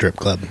 Midget strip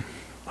club.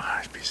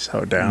 I'd be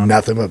so down.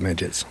 Nothing but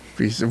midgets.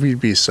 We'd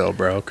be so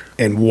broke.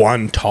 And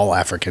one tall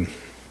African.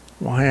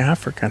 Why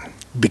African?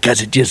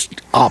 Because it's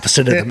just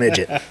opposite of the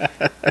midget.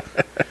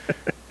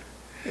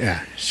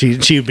 Yeah, she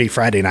would be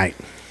Friday night.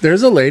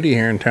 There's a lady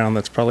here in town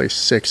that's probably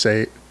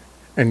 6'8"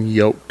 and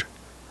yoked.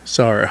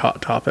 Saw her at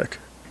Hot Topic.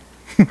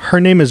 Her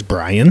name is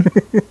Brian.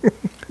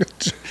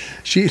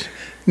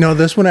 No,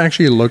 this one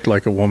actually looked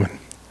like a woman.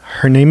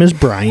 Her name is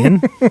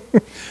Brian.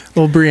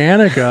 Well,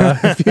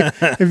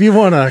 Briannica, if you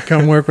want to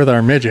come work with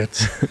our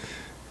midgets,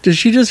 does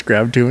she just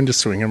grab two and just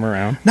swing them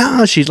around?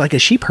 No, she's like a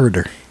sheep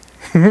herder.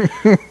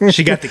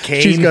 She got the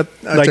cane. She's got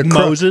like a crook.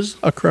 Moses.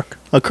 A crook.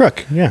 A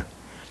crook, yeah.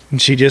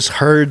 And she just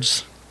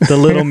herds the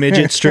little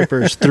midget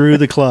strippers through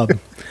the club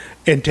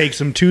and takes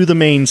them to the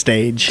main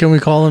stage. Can we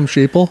call them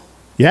sheeple?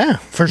 Yeah,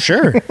 for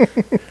sure.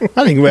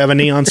 I think we have a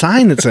neon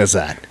sign that says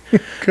that.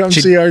 Come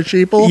see our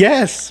sheeple?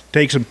 Yes.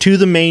 Takes them to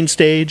the main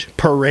stage,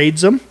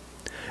 parades them,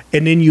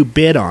 and then you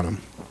bid on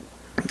them.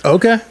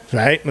 Okay.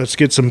 Right? Let's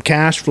get some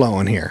cash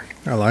flowing here.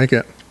 I like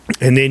it.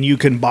 And then you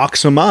can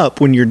box them up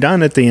when you're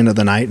done at the end of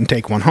the night and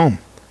take one home.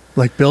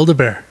 Like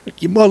Build-A-Bear.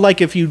 Well,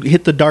 like if you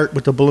hit the dart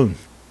with the balloon,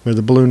 or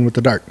the balloon with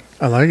the dart.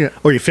 I like it.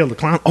 Or you fill the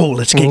clown. Oh,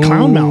 let's get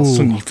clown mouths,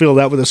 and you fill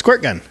that with a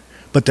squirt gun.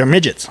 But they're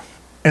midgets.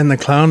 And the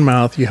clown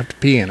mouth, you have to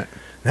pee in it.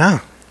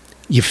 No.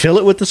 You fill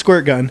it with the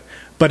squirt gun,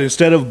 but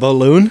instead of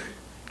balloon,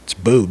 it's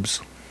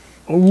boobs.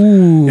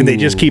 Ooh. And they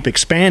just keep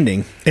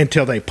expanding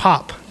until they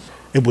pop.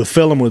 And we'll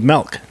fill them with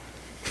milk.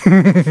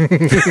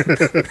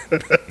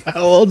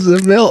 How old's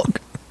the milk?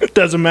 It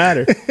doesn't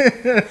matter.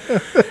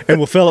 And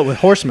we'll fill it with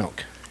horse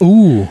milk.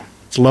 Ooh.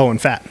 It's low in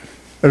fat.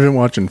 I've been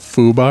watching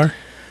Fubar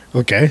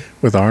Okay.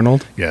 with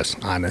Arnold, Yes,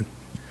 on it.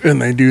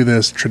 and they do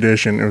this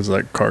tradition. It was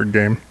like a card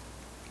game,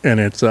 and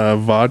it's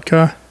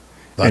vodka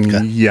Vodka.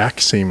 and yak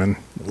semen.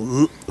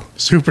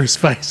 Super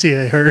spicy,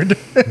 I heard.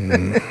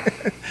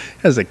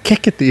 Has a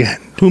kick at the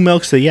end. Who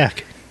milks the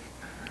yak?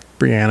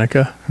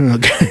 Briannica.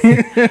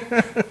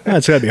 Okay.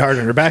 That's got to be hard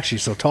on her back.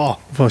 She's so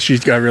tall. Well, she's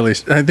got really.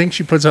 I think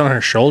she puts it on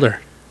her shoulder.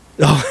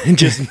 Oh, and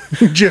just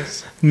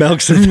Just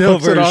milks it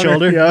milks over it her on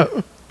shoulder. Yeah.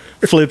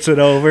 Flips it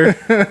over.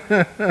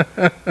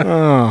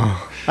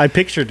 Oh, I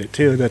pictured it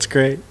too. That's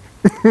great.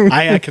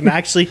 I can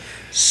actually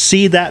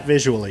see that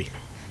visually.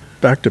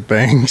 Back to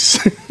banks.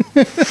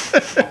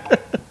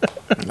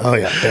 Oh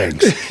yeah,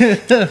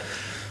 thanks.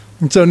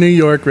 So New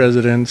York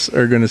residents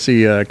are going to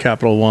see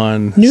Capital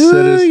One.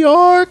 New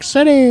York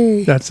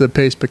City. That's the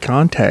Pace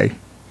Picante.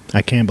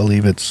 I can't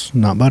believe it's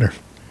not butter.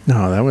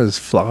 No, that was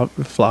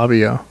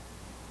Flavio.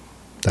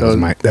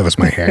 That was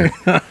my hair.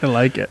 I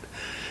like it.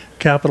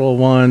 Capital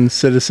One,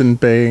 Citizen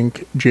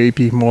Bank,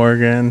 J.P.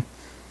 Morgan.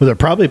 Well, they're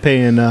probably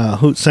paying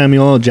Hoot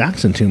Samuel L.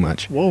 Jackson too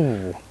much.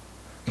 Whoa.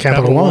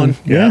 Capital One.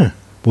 Yeah.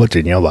 What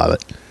did you know about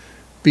it?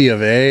 B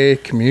of A,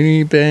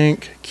 Community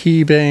Bank,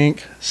 Key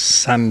Bank,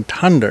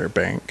 Santander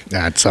Bank,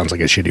 That sounds like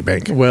a shitty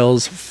bank.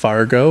 Wells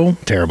Fargo.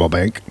 Terrible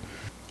bank.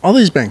 All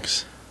these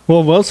banks.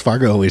 Well, Wells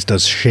Fargo always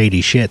does shady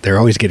shit. They're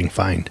always getting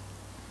fined.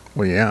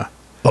 Well, yeah.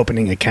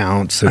 Opening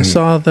accounts. And, I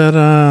saw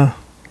that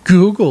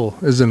Google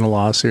is in a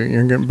lawsuit.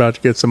 You're about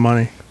to get some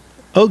money.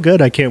 oh,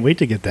 good. I can't wait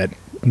to get that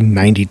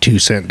 92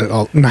 cent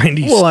Well,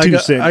 I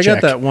got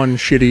check. that one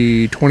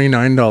shitty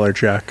 $29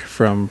 check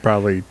from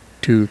probably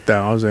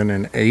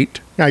 2008.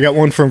 I got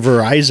one from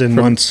Verizon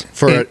once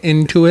for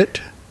Intuit.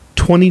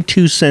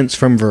 22 cents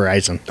from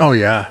Verizon. Oh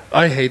yeah,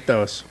 I hate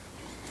those.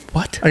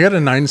 What? I got a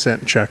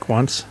 9-cent check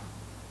once.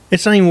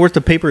 It's not even worth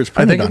the paper it's I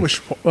printed think it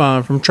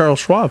was from Charles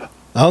Schwab.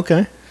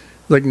 Okay.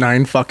 Like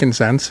 9 fucking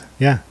cents.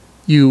 Yeah.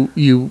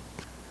 You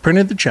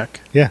printed the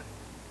check. Yeah.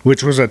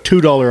 Which was a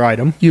 $2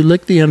 item. You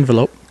licked the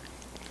envelope,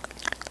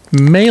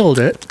 mailed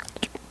it,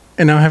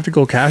 and now I have to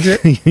go cash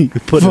it. You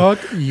put Fuck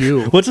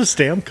you. What's a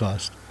stamp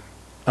cost?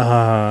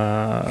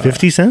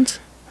 50 cents?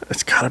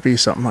 It's got to be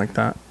something like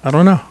that. I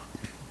don't know.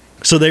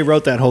 So they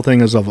wrote that whole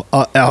thing as out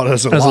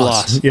as a As loss. a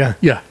loss. Yeah.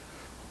 Yeah.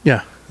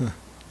 Yeah.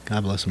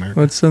 God bless America.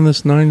 Let's send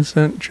this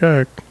 9-cent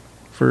check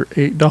for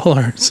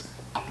 $8.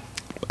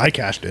 I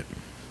cashed it.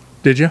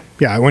 Did you?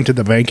 Yeah, I went to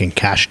the bank and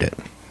cashed it.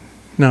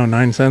 No,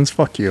 9 cents.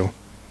 Fuck you.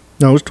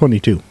 No, it was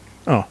 22.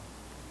 Oh,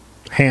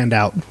 Hand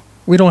out.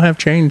 we don't have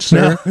change,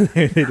 sir.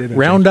 They didn't.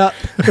 Round up.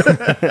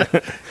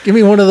 Give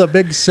me one of the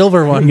big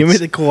silver ones. Give me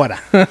the quarter.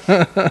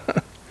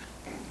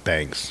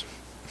 Thanks.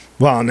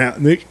 Well, now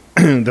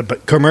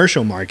the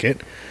commercial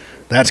market,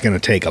 that's going to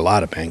take a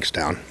lot of banks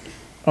down.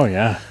 Oh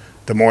yeah.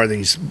 The more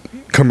these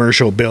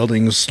commercial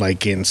buildings,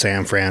 like in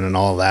San Fran and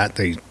all that,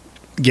 they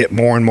get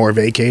more and more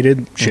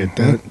vacated. Shit.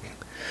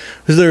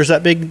 Because there's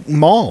that big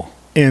mall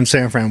in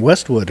San Fran,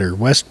 Westwood.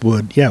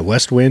 Yeah,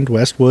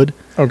 Westwood.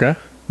 Okay.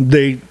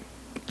 They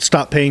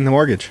stopped paying the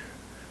mortgage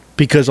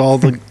because all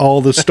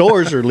the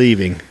stores are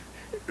leaving.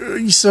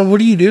 So what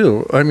do you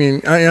do? I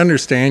mean, I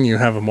understand you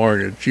have a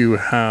mortgage. You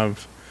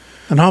have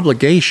an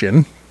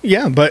obligation.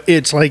 Yeah, but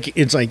it's like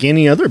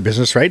any other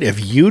business, right?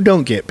 If you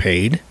don't get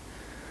paid,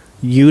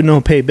 you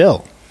don't pay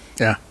bill.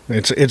 Yeah.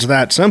 It's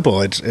that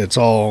simple. It's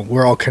all,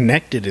 we're all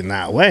connected in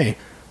that way.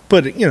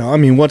 But I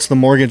mean, what's the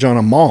mortgage on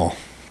a mall?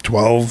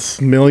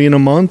 $12 million a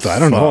month? I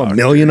don't know, $1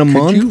 million a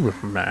month. Could you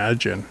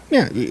imagine?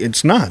 Yeah,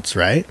 it's nuts,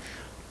 right?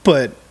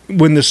 But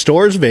when the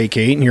stores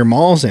vacate and your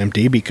mall's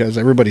empty because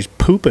everybody's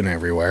pooping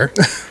everywhere,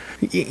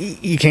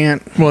 you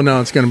can't. Well,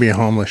 no, it's going to be a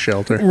homeless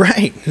shelter.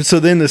 Right.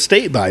 So then the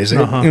state buys it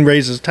and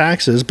raises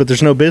taxes, but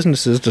there's no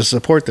businesses to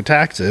support the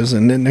taxes.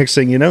 And then next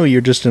thing you know, you're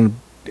just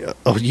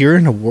you're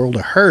in a world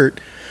of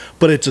hurt,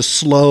 but it's a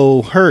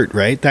slow hurt,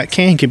 right? That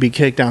can be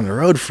kicked down the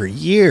road for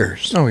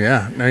years. Oh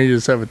yeah. Now you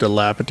just have a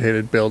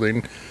dilapidated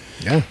building,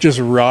 Yeah. just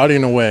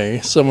rotting away.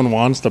 Someone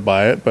wants to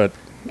buy it, but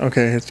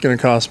okay, it's going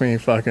to cost me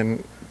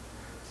fucking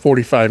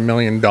 $45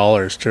 million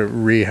to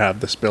rehab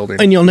this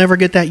building. And you'll never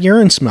get that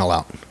urine smell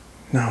out.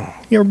 No.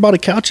 You ever bought a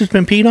couch that's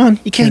been peed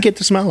on? You can't get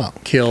the smell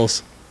out.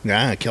 Kills.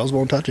 Nah, kills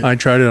won't touch it. I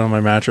tried it on my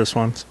mattress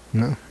once.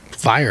 No.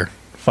 Fire.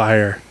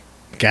 Fire.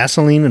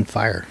 Gasoline and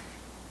fire.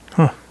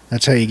 Huh.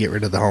 That's how you get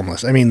rid of the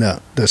homeless. I mean,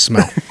 the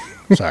smell.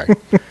 Sorry.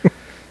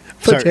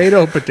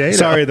 Potato.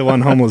 Sorry, the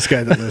one homeless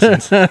guy that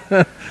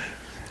listens.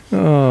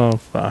 Oh,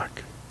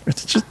 fuck.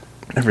 It's just,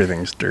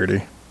 everything's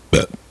dirty.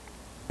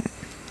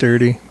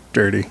 Dirty.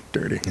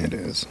 It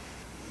is.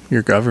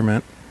 Your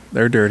government,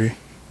 they're dirty.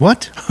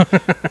 What?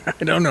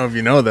 I don't know if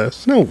you know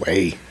this. No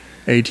way.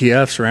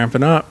 ATF's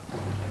ramping up.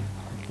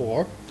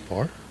 4?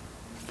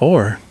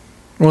 4.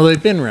 Well,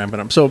 they've been ramping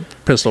up. So,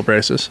 pistol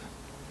braces.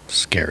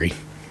 Scary.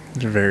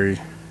 They're very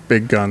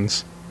big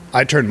guns.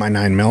 I turned my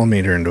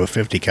 9mm into a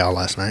 50 cal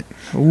last night.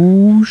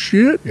 Oh,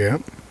 shit.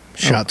 Yep.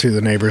 Shot through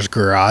the neighbor's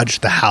garage,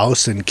 the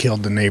house, and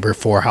killed the neighbor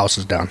 4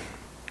 houses down.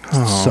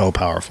 Oh. So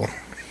powerful.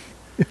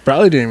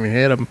 Probably didn't even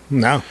hit him.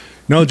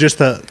 No, just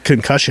the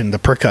concussion, the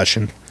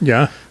percussion.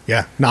 Yeah.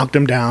 Yeah, knocked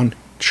him down.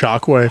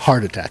 Shockwave.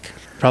 Heart attack.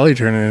 Probably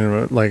turned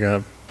into like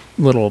a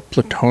little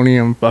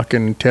plutonium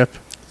fucking tip.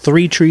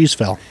 3 trees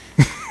fell.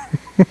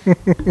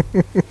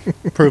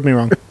 Prove me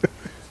wrong.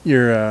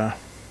 Your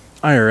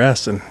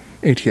IRS and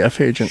ATF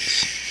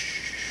agents.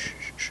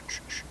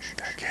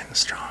 They're getting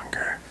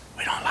stronger.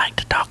 We don't like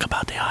to talk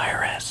about the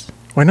IRS.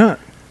 Why not?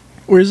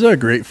 Where's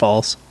Great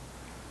Falls?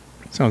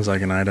 Sounds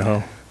like in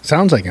Idaho.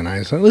 Sounds like a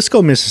nice. Let's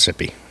go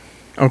Mississippi.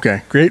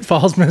 Okay, Great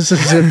Falls,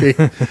 Mississippi.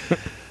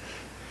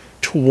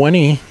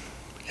 20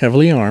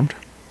 heavily armed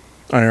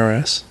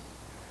IRS,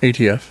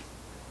 ATF.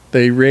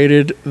 They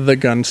raided the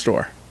gun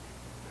store.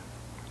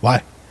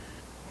 Why?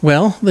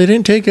 Well, they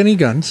didn't take any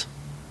guns.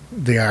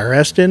 The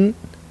IRS didn't?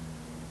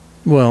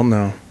 Well,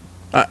 no.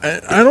 I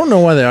don't know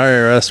why the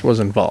IRS was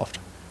involved.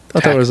 I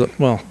thought that was,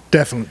 well...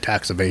 Definite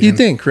tax evasion. You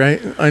think,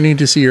 right? I need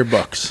to see your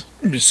books.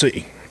 You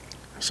see.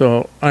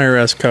 So,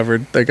 IRS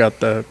covered. They got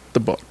the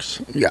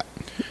books. Yeah.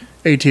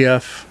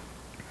 ATF,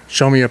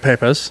 show me your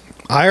papers.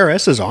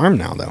 IRS is armed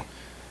now, though.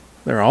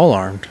 They're all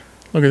armed.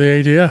 Look at the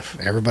ATF.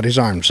 Everybody's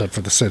armed except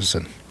for the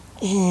citizen.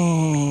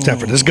 Except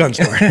for this gun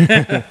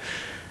store.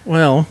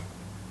 Well,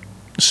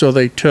 so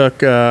they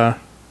took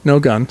no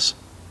guns.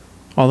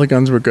 All the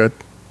guns were good.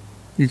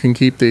 You can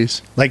keep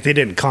these. Like they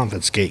didn't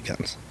confiscate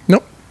guns.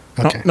 Nope.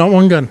 Okay. Not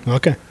one gun.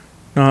 Okay.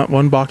 Not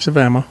one box of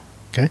ammo.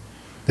 Okay.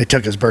 They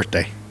took his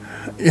birthday.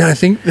 Yeah, I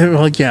think,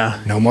 well,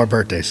 yeah. No more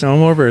birthdays. No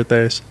more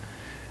birthdays.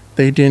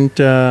 They didn't,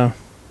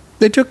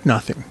 they took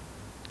nothing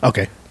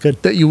Okay.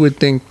 Good. that you would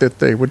think that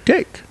they would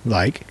take.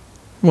 Like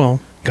Well,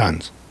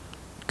 guns,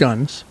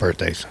 guns,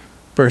 birthdays.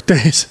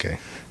 birthdays, Okay.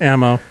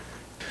 ammo.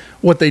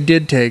 What they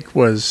did take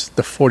was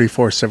the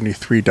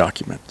 4473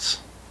 documents.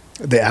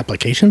 The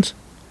applications?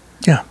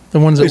 Yeah, the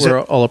ones that Is were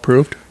it- all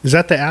approved. Is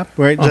that the app?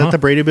 Right? Is Uh-huh. that the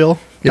Brady Bill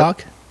Yep.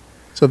 doc?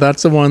 So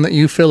that's the one that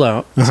you fill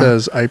out. It Uh-huh.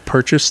 says, I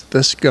purchased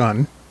this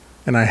gun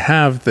and I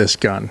have this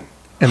gun.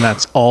 And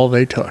that's all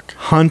they took.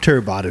 Hunter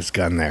bought his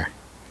gun there.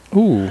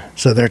 Ooh.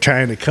 So they're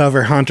trying to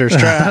cover Hunter's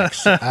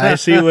tracks. I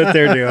see what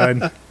they're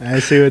doing. I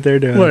see what they're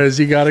doing. What, has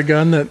he got a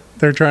gun that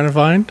they're trying to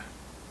find?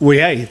 Well,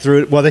 yeah, he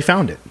threw it. Well, they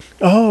found it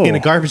Oh. in a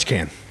garbage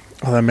can.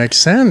 Oh, that makes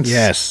sense.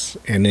 Yes.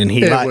 And then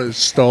he It was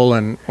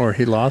stolen or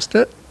he lost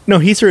it? No,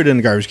 he threw it in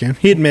the garbage can.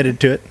 He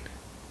admitted to it.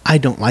 I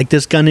don't like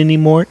this gun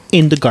anymore.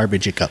 In the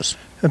garbage it goes.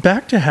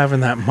 Back to having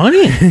that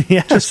money.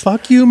 Yes. Just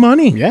fuck you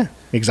money. Yeah,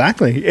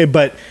 exactly.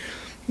 But,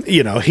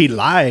 you know, he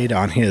lied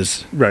on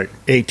his Right.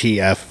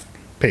 ATF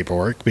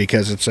paperwork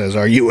because it says,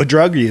 are you a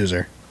drug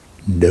user?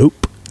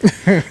 Nope.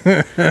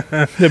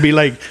 They'd be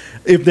like,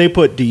 if they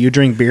put, do you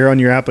drink beer on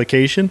your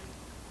application?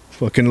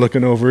 Fucking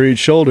looking over each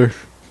shoulder.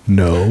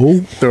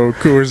 No. Throw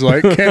Coors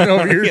Light can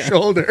over your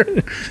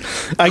shoulder.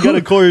 I got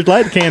a Coors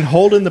Light can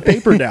holding the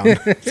paper down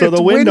so the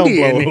It's wind don't windy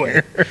blow in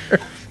away.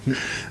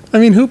 I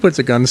mean, who puts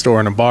a gun store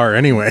in a bar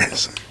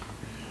anyways?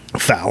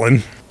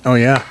 Fallon. Oh,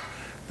 yeah.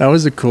 That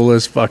was the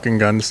coolest fucking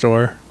gun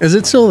store. Is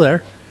it still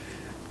there?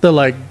 The,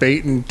 like,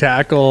 bait and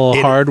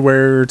tackle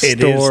hardware store.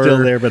 It is still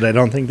there, but I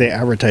don't think they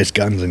advertise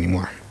guns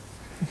anymore.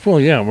 Well,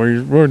 yeah,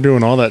 we're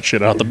doing all that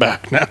shit out the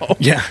back now.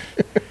 Yeah.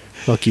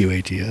 Fuck you,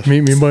 ATF.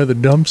 Meet me by the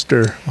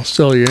dumpster. I'll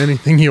sell you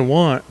anything you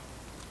want.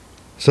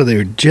 So they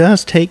were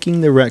just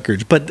taking the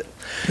records, but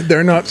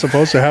They're not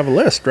supposed to have a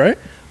list, right?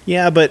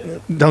 yeah, but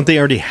don't they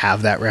already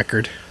have that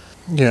record?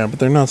 Yeah, but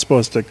they're not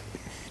supposed to.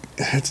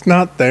 It's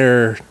not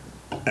there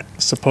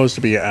supposed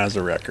to be as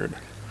a record.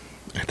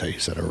 I thought you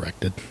said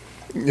erected.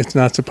 It's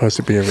not supposed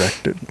to be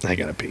erected. I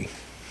gotta pee.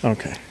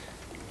 Okay.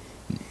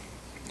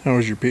 How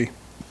was your pee?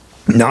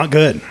 Not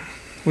good.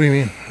 What do you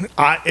mean?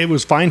 It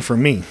was fine for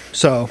me.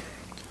 So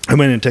I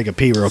went and take a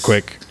pee real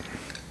quick.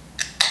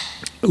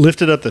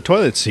 Lifted up the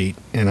toilet seat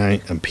and I'm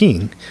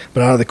peeing,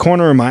 but out of the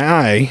corner of my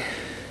eye,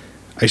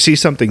 I see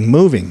something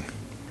moving.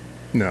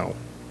 No.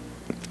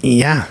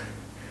 Yeah.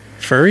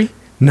 Furry?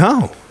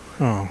 No.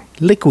 Oh.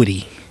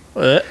 Liquidy.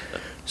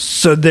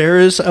 So there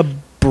is a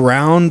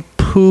brown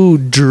poo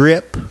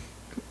drip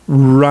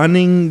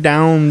running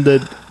down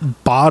the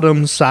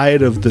bottom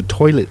side of the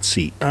toilet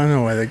seat. I don't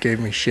know why that gave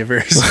me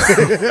shivers.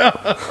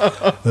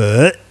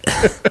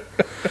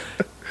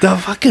 The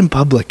fucking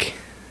public.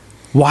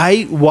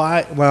 Why?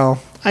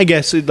 Well, I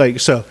guess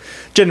so.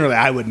 Generally,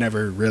 I would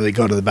never really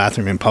go to the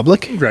bathroom in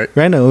public. Right.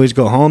 I always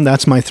go home.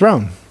 That's my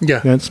throne. Yeah.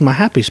 That's my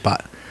happy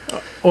spot.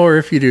 Or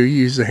if you do,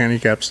 use the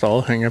handicap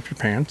stall, hang up your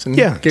pants, and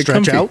Yeah. get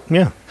Stretch comfy. out.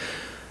 Yeah.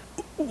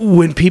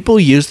 When people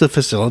use the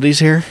facilities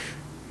here,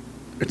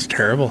 It's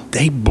terrible.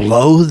 they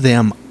blow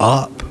them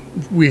up.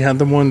 We had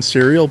the one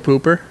cereal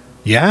pooper.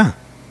 Yeah.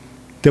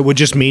 That would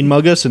just mean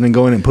mug us and then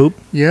go in and poop.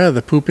 Yeah,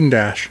 the poop and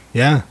dash.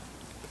 Yeah.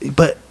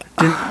 But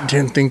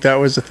Didn't think that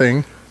was a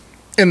thing.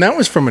 And that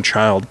was from a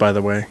child, by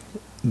the way.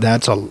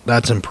 that's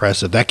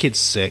impressive. That kid's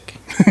sick.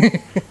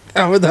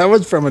 That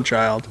was from a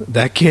child.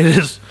 That kid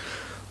is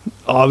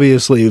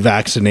obviously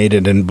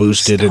vaccinated and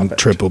boosted Stop and it.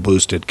 triple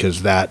boosted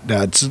because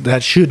that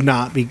should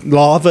not be,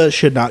 lava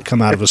should not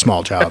come out of a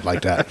small child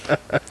like that.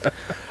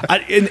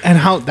 And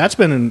how that's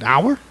been an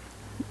hour?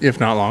 If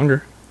not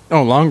longer.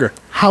 Oh, longer.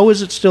 How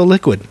is it still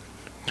liquid?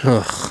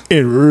 Ugh.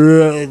 It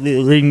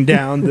rolling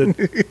down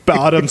the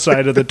bottom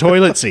side of the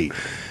toilet seat.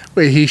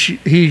 Wait, he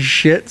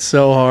shit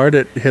so hard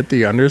it hit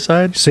the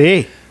underside?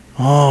 See?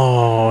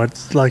 Oh,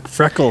 it's like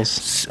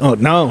freckles. Oh,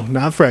 no,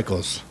 not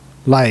freckles.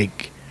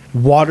 Like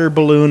water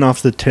balloon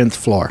off the 10th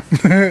floor.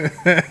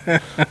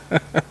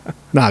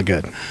 Not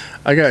good.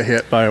 I got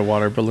hit by a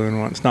water balloon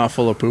once, not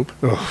full of poop.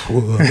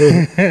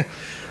 I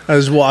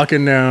was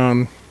walking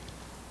down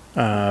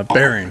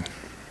Bering.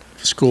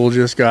 School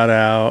just got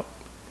out.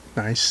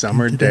 Nice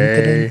summer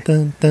day.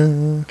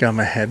 Got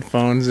my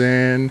headphones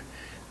in.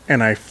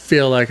 And I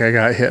feel like I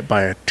got hit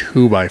by a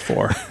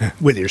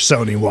 2x4. With your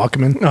Sony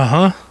Walkman.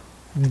 Uh-huh.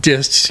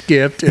 Just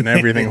skipped and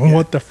everything. Yeah.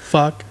 What the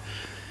fuck?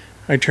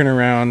 I turn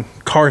around.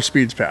 Car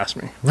speeds past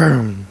me.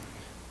 Vroom.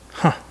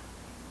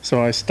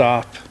 So I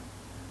stop.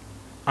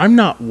 I'm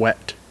not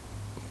wet.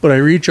 But I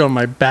reach on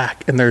my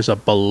back and there's a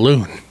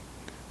balloon.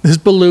 This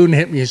balloon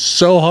hit me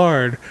so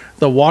hard,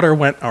 the water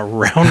went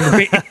around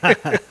me.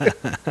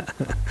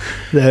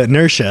 The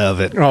inertia of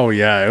it. Oh,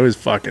 yeah. It was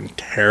fucking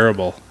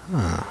terrible.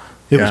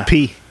 It Yeah. was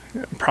pee.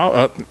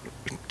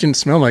 Didn't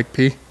smell like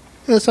pee.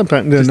 Yeah,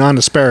 sometimes the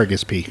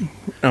non-asparagus pee.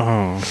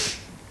 Oh,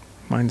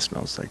 mine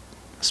smells like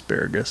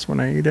asparagus when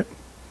I eat it.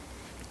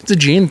 It's a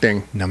gene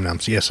thing. Num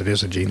nums. Yes, it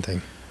is a gene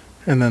thing.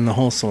 And then the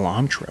whole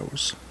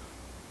cilantros.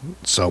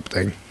 Soap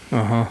thing.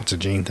 Uh-huh. It's a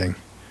gene thing.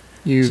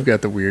 You've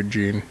got the weird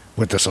gene,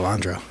 With the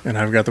cilantro. and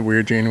I've got the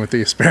weird gene with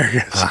the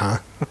asparagus. Uh-huh.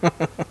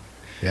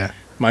 Yeah.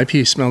 My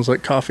pee smells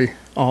like coffee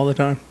all the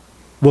time.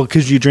 Well,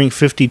 because you drink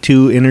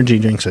 52 energy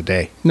drinks a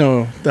day.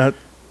 No, that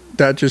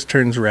just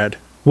turns red.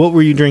 What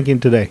were you drinking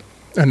today?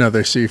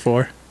 Another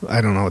C4.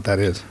 I don't know what that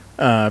is.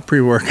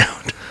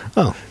 Pre-workout.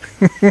 Oh.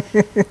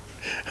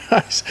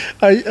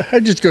 I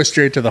just go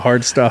straight to the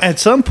hard stuff. At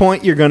some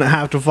point, you're going to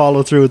have to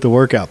follow through with the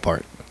workout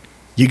part.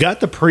 You got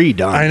the pre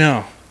done. I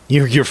know.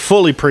 You're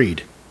fully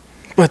preed.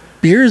 But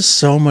beer is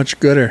so much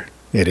gooder.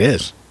 It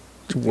is.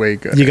 It's way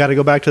good. You got to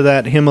go back to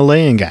that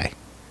Himalayan guy.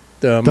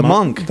 the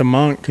monk. The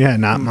monk. Yeah,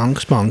 not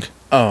monk's monk.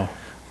 Oh,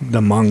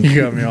 The monk.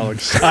 you got me all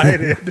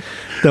excited.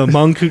 The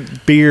monk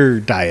beer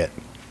diet.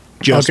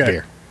 Just Okay.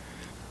 beer.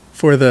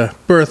 For the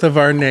birth of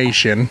our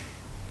nation,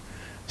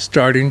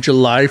 starting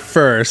July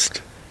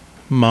 1st,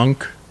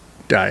 monk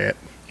diet.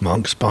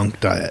 Monk's punk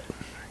diet.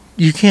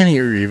 You can't eat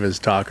Riva's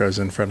tacos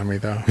in front of me,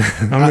 though.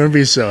 I'm going to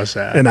be so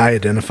sad. And I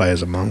identify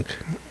as a monk.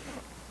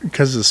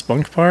 Because of the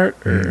spunk part?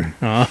 Mm.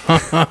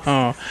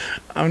 Oh,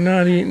 I'm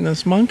not eating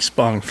this monk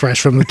spunk.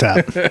 Fresh from the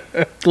tap.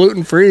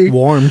 Gluten-free,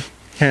 Warm.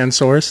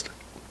 hand-sourced.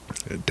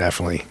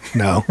 Definitely.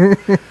 No.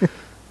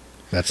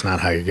 That's not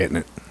how you're getting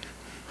it.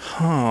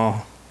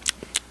 Oh.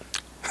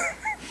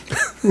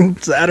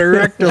 It's that or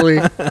rectally.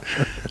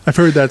 I've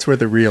heard that's where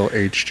the real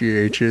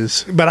HGH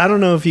is. But I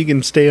don't know if you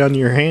can stay on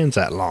your hands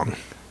that long.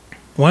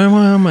 Why am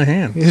I on my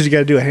hand? Because you got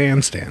to do a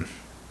handstand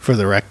for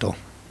the rectal.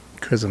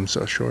 Because I'm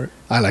so short.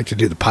 I like to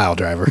do the pile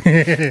driver.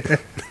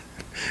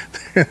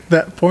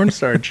 That porn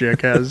star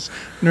chick has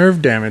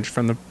nerve damage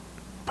from the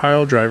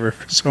pile driver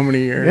for so many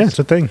years. Yeah, it's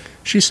a thing.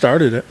 She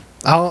started it.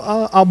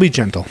 I'll be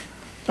gentle.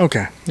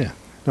 Okay. Yeah.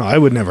 No, I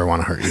would never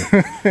want to hurt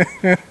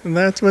you. And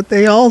that's what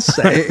they all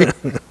say.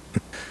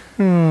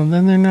 Oh,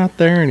 then they're not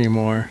there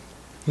anymore.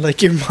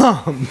 Like your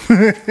mom.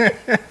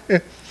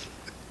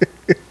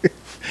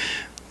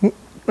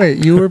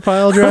 Wait, you were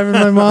pile driving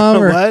my mom?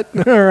 Or,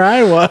 What? Or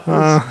I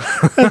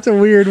was. That's a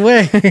weird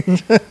way.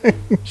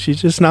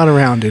 She's just not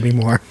around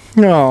anymore.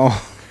 No.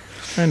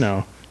 I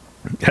know.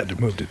 Had to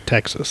move to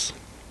Texas.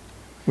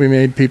 We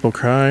made people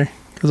cry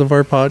because of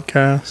our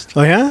podcast.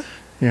 Oh, yeah?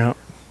 Yeah.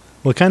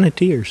 What kind of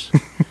tears?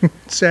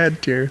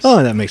 Sad tears.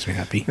 Oh, that makes me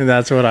happy. And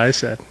that's what I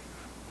said.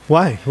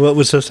 Why? What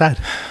was so sad?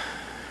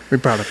 We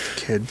brought up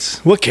the kids.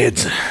 What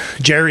kids?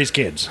 Jerry's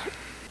kids.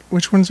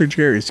 Which ones are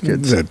Jerry's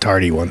kids? The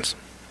tardy ones.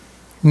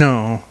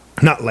 No.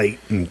 Not late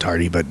and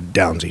tardy, but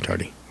downsy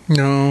tardy.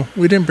 No.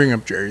 We didn't bring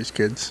up Jerry's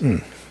kids.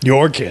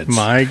 Your kids.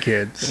 My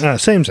kids.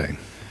 Same.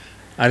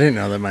 I didn't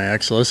know that my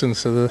ex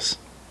listens to this.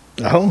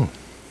 Oh.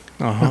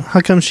 Uh-huh.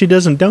 How come she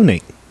doesn't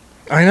donate?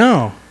 I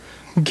know.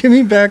 Give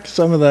me back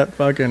some of that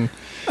fucking...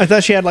 I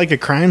thought she had like a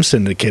crime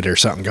syndicate or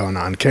something going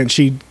on. Can't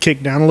she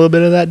kick down a little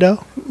bit of that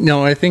dough?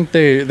 No, I think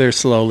they're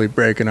slowly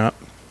breaking up.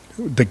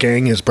 The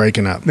gang is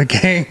breaking up. The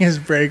gang is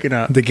breaking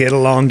up. The get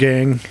along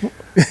gang.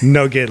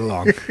 No get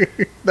along.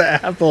 The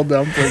apple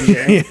dumpling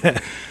gang. Yeah.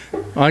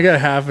 Well, I got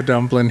half a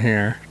dumpling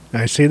here.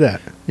 I see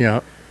that.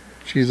 Yep.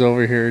 She's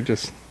over here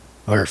just...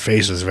 Oh, her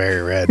face is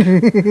very red.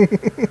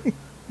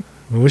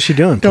 What was she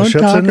doing? Don't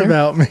Push-ups talk in there?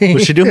 about me.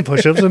 Was she doing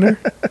push-ups in there?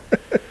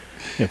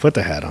 Yeah, put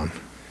the hat on.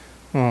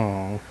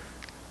 Oh.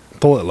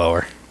 Pull it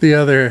lower. The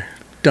other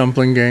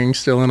dumpling gang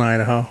still in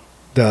Idaho.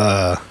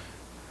 The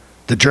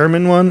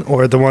German one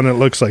or the one that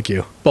looks like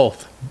you?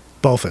 Both.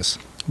 Bofus.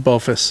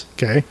 Bofus.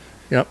 Okay.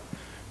 Yep.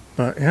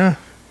 But yeah.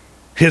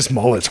 His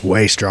mullet's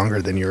way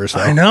stronger than yours, though.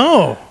 I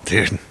know.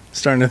 Dude.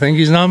 Starting to think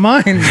he's not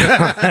mine.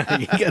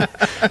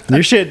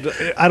 Your shit,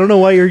 I don't know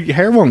why your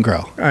hair won't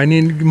grow. I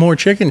need more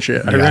chicken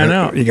shit. I ran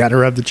out. You got to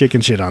rub the chicken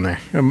shit on there.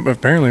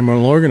 Apparently,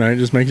 Milorganite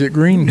just makes it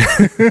green.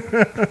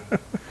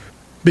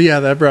 But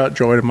yeah, that brought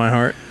joy to my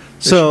heart.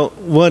 So,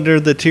 what are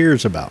the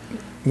tears about?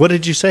 What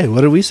did you say?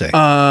 What did we say?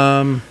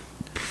 I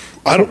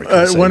don't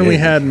recall when we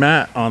had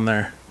Matt on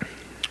there.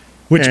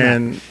 Which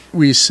and Matt?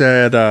 We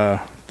said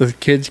the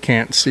kids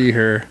can't see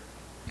her,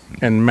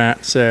 and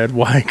Matt said,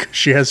 "Why? 'Cause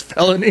she has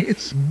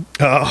felonies."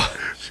 Oh,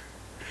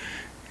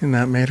 And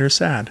that made her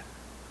sad.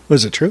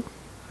 was it true?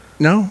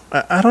 No,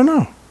 I don't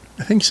know.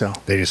 I think so.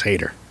 They just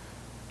hate her.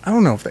 I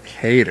don't know if they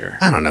hate her.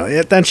 I don't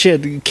know. That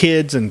shit,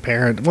 kids and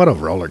parents, what a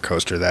roller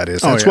coaster that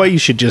is. Oh, That's yeah. why you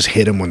should just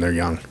hit them when they're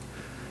young.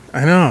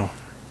 I know.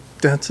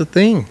 That's the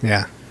thing.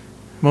 Yeah.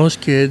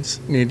 Most kids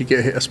need to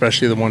get hit,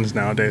 especially the ones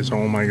nowadays.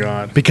 Oh my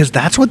God. Because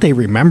that's what they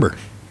remember.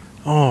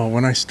 Oh,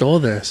 when I stole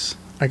this,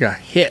 I got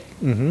hit.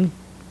 Mm-hmm.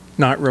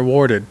 Not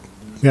rewarded.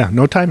 Yeah,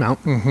 no timeout.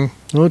 Mm-hmm.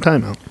 No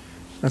timeout.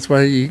 That's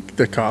why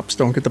the cops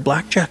don't get the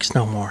blackjacks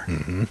no more.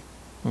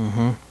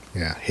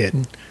 Yeah, hit.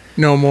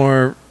 No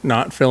more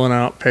not filling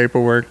out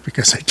paperwork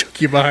because I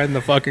took you behind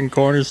the fucking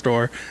corner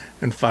store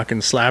and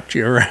fucking slapped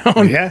you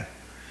around. Yeah.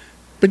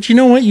 But you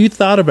know what you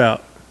thought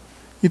about?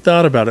 You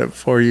thought about it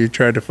before you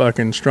tried to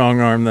fucking strong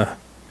arm the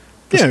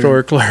Yeah.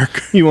 store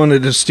clerk. You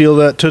wanted to steal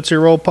that Tootsie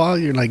Roll paw?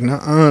 You're like,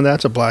 no,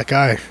 that's a black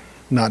guy.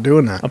 Not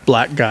doing that. A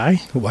black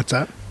guy? What's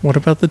that? What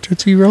about the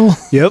Tootsie Roll?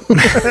 Yep.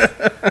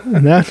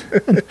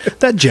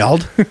 that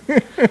gelled.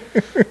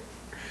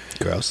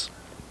 Gross.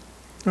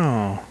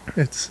 Oh,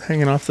 it's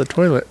hanging off the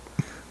toilet.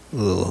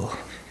 Ugh.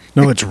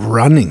 No, it's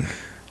running.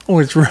 Oh,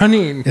 it's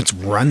running. It's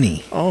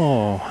runny.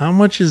 Oh, how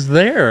much is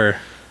there?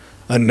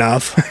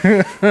 Enough.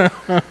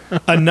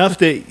 Enough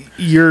that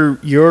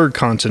you're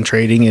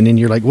concentrating and then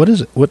you're like, what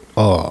is it? What?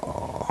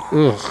 Oh.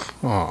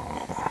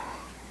 Ugh.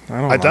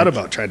 I thought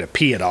about trying to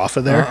pee it off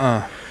of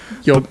there.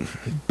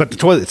 But the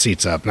toilet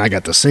seat's up and I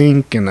got the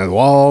sink and the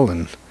wall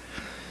and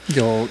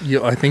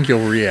I think you'll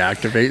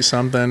reactivate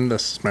something. The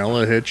smell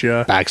will hit you.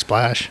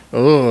 backsplash.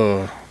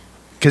 Oh,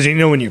 Because you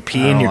know when you're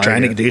peeing, you're like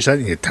trying to it. do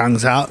something, your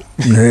tongue's out,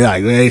 and you're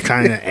like really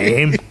trying to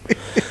aim,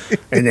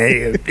 and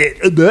then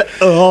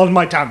oh,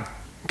 my tongue.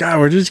 God,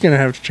 we're just gonna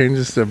have to change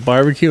this to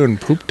barbecue and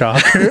poop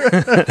talk.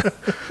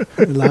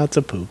 Lots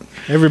of poop.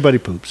 Everybody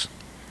poops.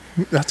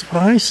 That's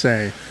what I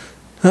say.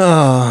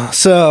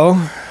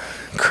 So,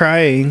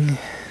 crying,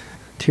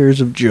 tears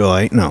of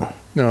joy. No.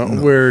 No,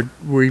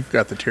 we've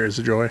got the tears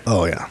of joy.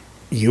 Oh yeah.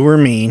 You were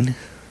mean.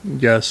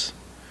 Yes,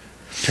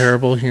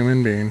 terrible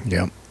human being.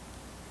 Yep.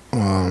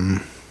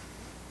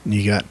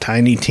 You got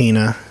Tiny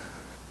Tina.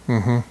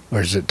 Mm-hmm.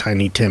 Or is it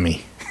Tiny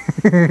Timmy?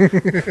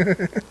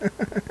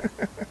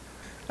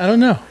 I don't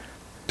know.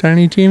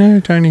 Tiny Tina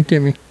or Tiny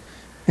Timmy?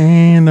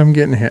 And I'm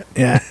getting hit.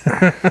 Yeah.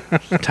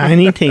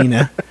 Tiny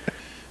Tina.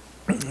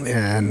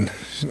 And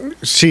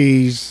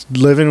she's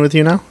living with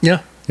you now?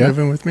 Yeah, Yeah.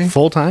 living with me.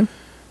 Full time?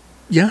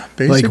 Yeah,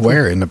 basically. Like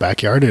where? In the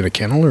backyard in a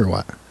kennel or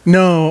what?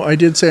 No, I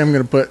did say I'm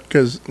going to put,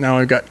 because now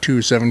I've got two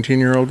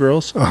 17-year-old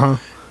girls. Uh-huh.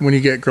 When you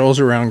get girls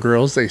around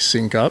girls, they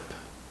sync up.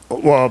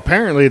 Well,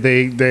 apparently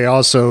they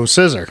also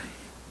scissor.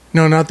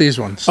 No, not these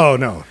ones. Oh,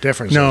 no.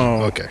 Different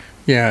No. scissor. Okay.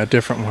 Yeah,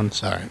 different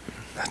ones. All right.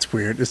 That's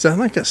weird. Is that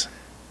like this?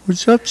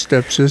 What's up,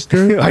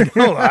 stepsister? I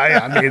know.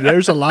 I mean,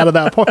 there's a lot of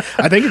that porn.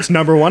 I think it's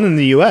number one in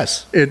the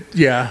U.S.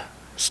 Yeah,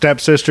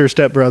 Stepsister,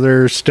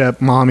 stepbrother,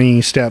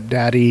 stepmommy,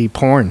 stepdaddy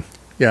porn.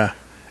 yeah.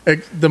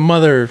 The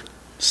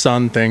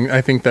mother-son thing,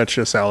 I think that's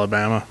just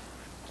Alabama.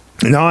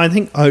 No, I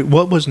think,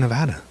 what was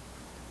Nevada?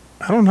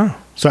 I don't know.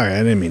 Sorry, I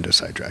didn't mean to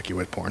sidetrack you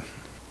with porn.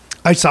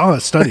 I saw a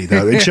study,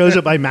 though. It shows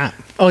it by Matt.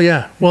 Oh,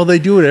 yeah. Well, they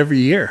do it every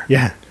year.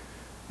 Yeah.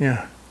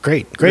 Yeah.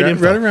 Great Right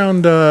info.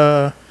 around,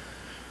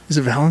 is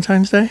it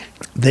Valentine's Day?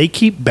 They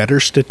keep better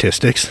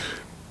statistics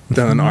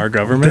Than our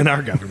government? than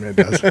our government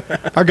does.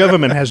 Our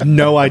government has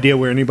no idea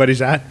where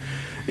anybody's at,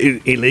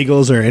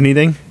 illegals or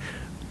anything,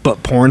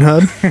 but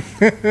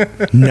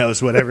Pornhub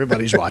knows what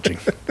everybody's watching.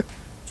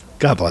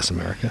 God bless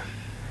America.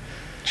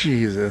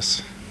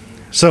 Jesus.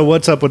 So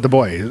what's up with the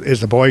boy?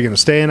 Is the boy going to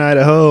stay in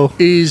Idaho,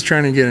 He's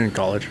trying to get in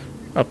college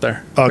up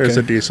there. Okay. There's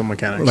a diesel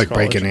mechanics like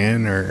college. breaking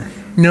in or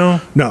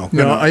No. no?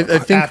 I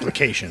think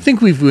application. I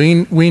think we've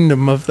weaned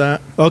him of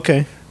that.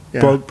 Okay,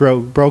 Yeah.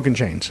 broken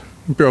chains,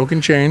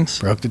 Broken chains.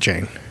 broke the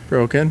chain.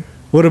 Broken.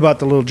 What about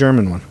the little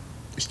German one?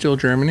 Still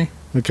Germany.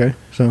 Okay,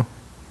 so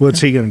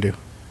what's he going to do?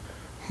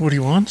 What he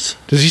wants?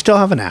 Does he still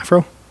have an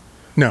afro?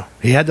 No.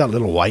 He had that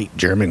little white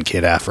German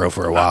kid afro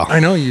for a while. I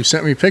know you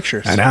sent me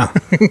pictures. I know.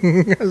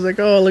 I was like,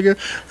 oh, look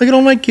at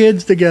all my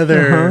kids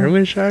together. Uh-huh. I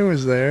wish I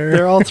was there.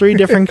 They're all three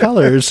different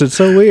colors. It's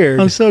so weird.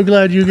 I'm so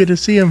glad you get to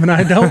see them and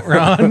I don't,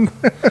 Ron.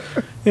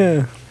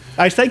 Yeah.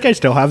 I think I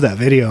still have that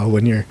video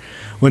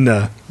when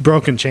the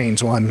broken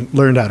chains one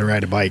learned how to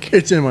ride a bike.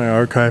 It's in my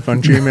archive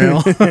on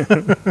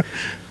Gmail.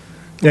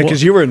 Yeah,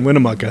 because you were in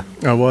Winnemucca.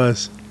 I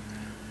was.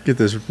 Get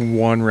this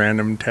one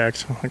random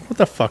text. I'm like, what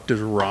the fuck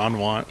does Ron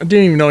want? I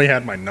didn't even know he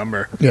had my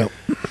number. Yep.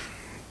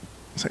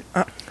 It's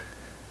like,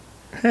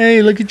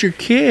 Hey, look at your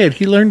kid.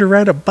 He learned to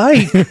ride a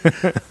bike.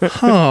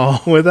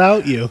 Oh,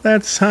 Without you.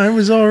 I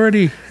was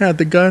already had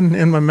the gun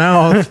in my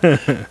mouth.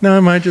 Now I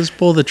might just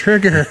pull the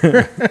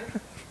trigger.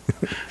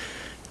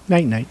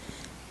 Night night.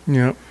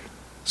 Yep.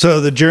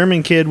 So the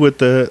German kid with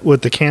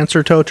the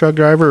cancer tow truck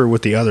driver, or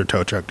with the other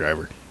tow truck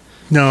driver?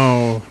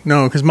 No,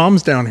 because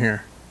mom's down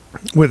here.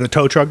 With a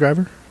tow truck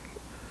driver?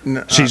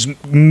 No, She's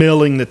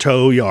milling the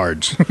tow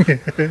yards,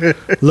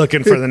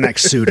 looking for the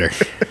next suitor.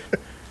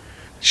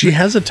 she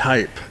has a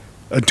type.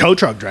 A tow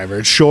truck driver.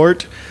 It's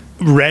short,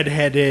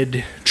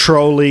 red-headed,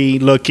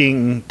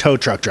 trolley-looking tow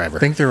truck driver. I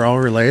think they're all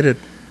related.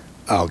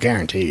 Oh,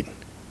 guaranteed.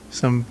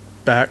 Some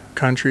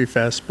backcountry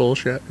fest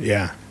bullshit.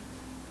 Yeah.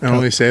 I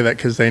only say that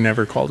because they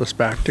never called us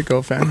back to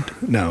go fend.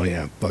 No,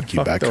 yeah. Fuck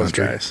you, Fuck those backcountry.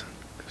 guys.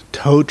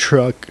 Tow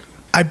truck.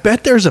 I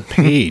bet there's a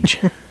page.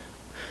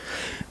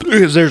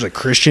 Because there's a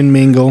Christian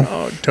mingle.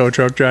 Oh, tow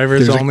truck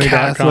drivers There's a only.com.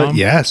 Catholic.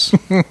 Yes.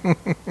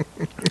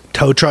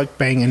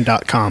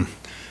 Towtruckbanging.com.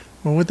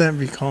 What would that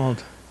be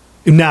called?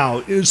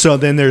 Now, so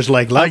then there's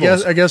like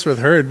levels. I guess with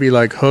her it'd be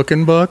like hook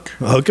and book.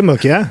 Hook and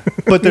hook, yeah.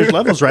 But there's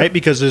levels, right?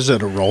 Because is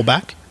it a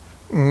rollback?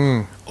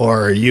 Or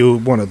are you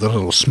one of the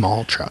little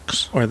small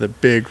trucks? Or the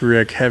Big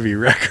Rick heavy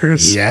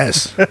wreckers.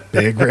 Yes.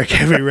 Big Rick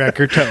Heavy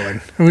Wrecker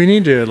towing. We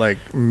need to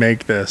like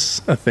make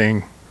this a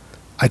thing.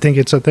 I think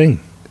it's a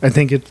thing. I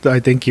think your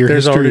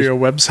There's history already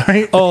a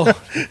website.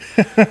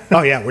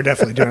 Oh yeah, we're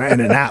definitely doing it in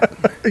an app.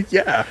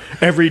 Yeah.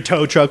 Every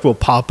tow truck will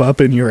pop up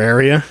in your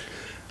area.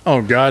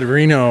 Oh God,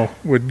 Reno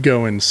would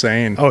go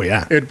insane. Oh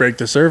yeah. It'd break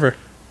the server.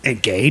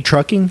 And gay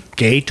trucking?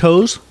 Gay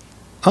tows?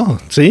 Oh,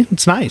 see?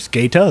 It's nice.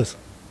 Gay tows.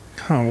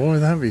 Oh, what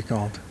would that be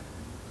called?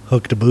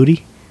 Hook to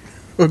booty.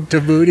 Hook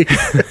to booty.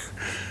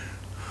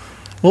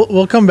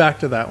 We'll come back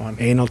to that one.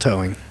 Anal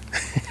towing.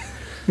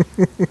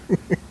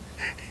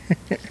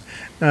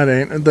 That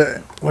ain't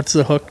the what's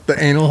the hook?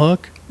 The anal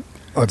hook?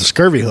 Oh, the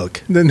scurvy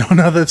hook. No,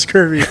 that's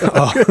curvy.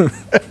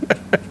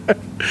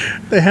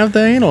 They have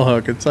the anal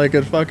hook. It's like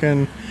a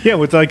fucking Yeah,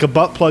 with like a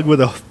butt plug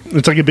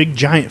it's like a big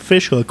giant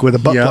fish hook with a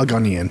butt Yep. plug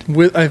on the end.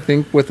 with I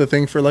think with a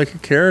thing for like a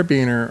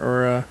carabiner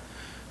or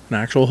an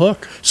actual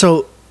hook.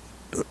 So,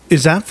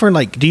 is that for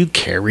like, do you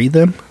carry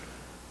them?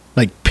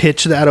 Like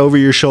pitch that over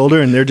your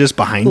shoulder and they're just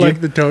behind Like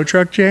you? the tow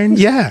truck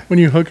chains? Yeah. When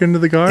you hook into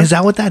the car? Is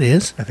that what that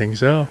is? I think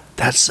so.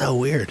 That's so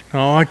weird.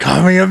 Oh, I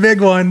caught me a big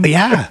one.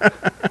 Yeah.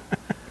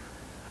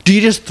 Do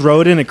you just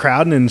throw it in a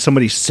crowd and then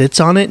somebody sits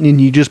on it and then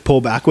you just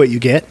pull back what you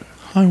get?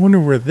 I wonder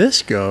where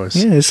this goes.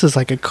 Yeah, this is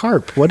like a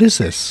carp. What is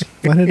this?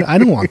 I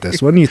don't want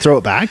this. Why don't you throw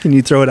it back and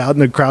you throw it out in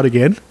the crowd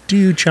again? Do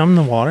you chum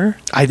the water?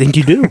 I think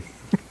you do.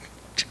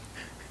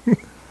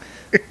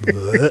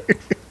 Blech.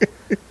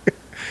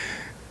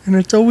 And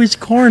it's always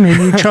corn when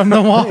you chum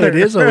the water. It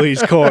is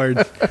always corn.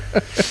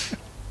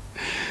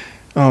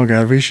 Oh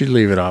God, we should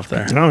leave it off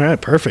there. All right,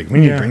 perfect. We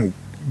need Yeah. to bring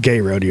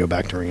gay rodeo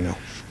back to Reno.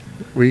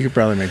 We could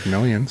probably make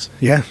millions.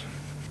 Yeah.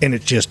 And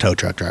it's just tow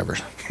truck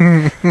drivers.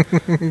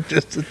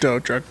 Just a tow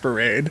truck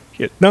parade.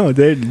 No,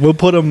 we'll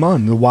put them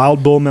on. The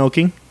wild bull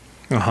milking,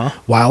 Uh-huh.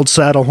 wild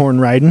saddle horn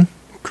riding,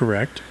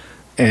 Correct.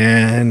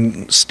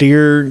 and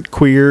steer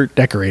queer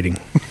decorating.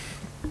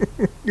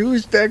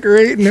 Who's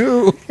decorating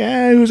who?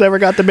 Yeah, who's ever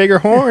got the bigger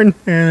horn?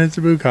 And it's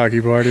a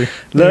bukkake party.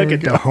 There Look we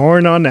at go. the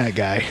horn on that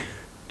guy.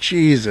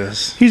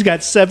 Jesus. He's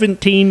got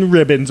 17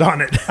 ribbons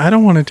on it. I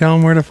don't want to tell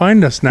him where to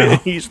find us now.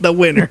 He's the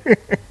winner.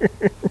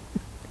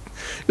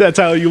 That's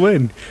how you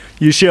win.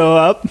 You show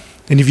up,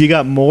 and if you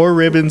got more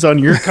ribbons on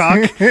your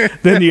cock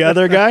than the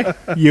other guy,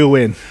 you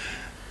win.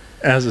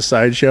 As a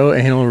sideshow,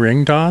 anal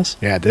ring toss.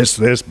 Yeah,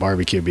 this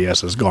barbecue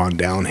BS has gone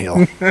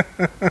downhill.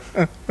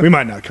 We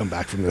might not come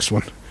back from this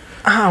one.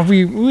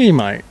 We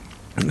might.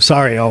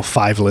 Sorry, all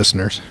 5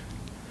 listeners.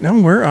 No,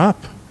 we're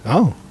up.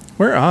 Oh,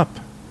 We're up.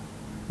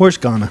 where's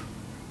Ghana?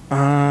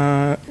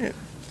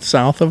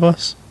 South of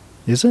us.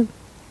 Is it?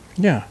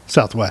 Yeah.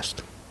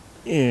 Southwest.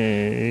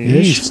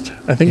 East.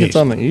 I think it's East.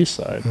 on the east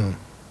side.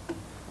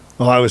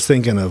 Well, I was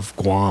thinking of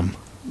Guam.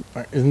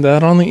 Isn't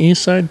that on the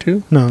east side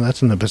too? No,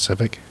 that's in the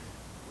Pacific.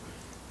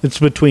 It's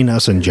between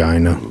us and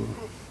China.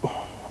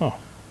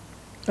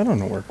 I don't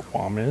know where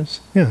Guam is.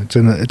 Yeah, it's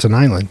an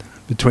island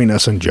between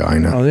us and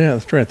China. Oh yeah,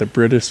 that's right. The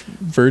British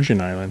Virgin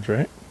Islands,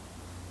 right?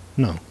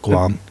 No,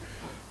 Guam.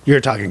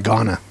 You're talking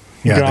Ghana.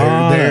 Yeah,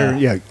 Ghana. they're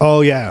yeah. Oh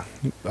yeah,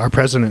 our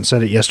president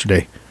said it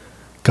yesterday.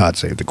 God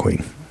save the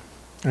Queen.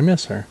 I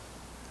miss her.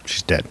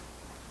 She's dead.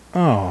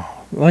 Oh,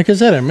 like I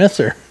said, I miss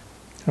her.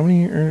 How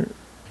many?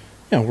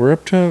 Yeah, we're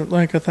up to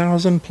like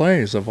 1,000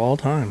 plays of all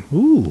time.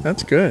 Ooh,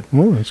 That's good.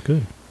 oh, that's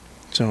good.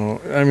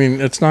 So I mean,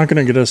 it's not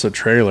going to get us a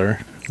trailer.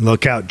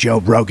 Look out, Joe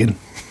Rogan.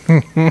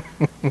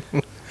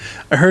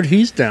 I heard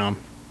he's down.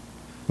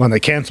 When they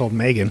canceled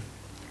Meghan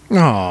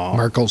Oh,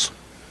 Markle's.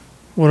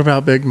 what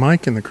about Big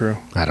Mike and the crew?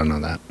 I don't know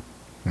that.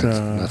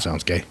 That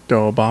sounds gay. The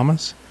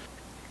Obamas?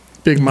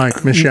 Big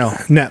Mike, Michelle.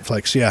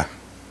 Netflix, yeah.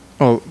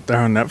 Oh, they're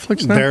on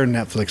Netflix now? They're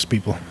Netflix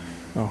people.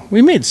 Oh,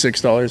 we made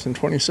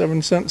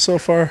 $6.27 so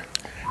far.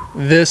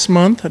 This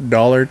month,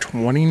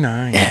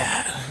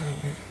 $1.29.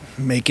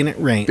 Making it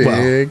rain. Big.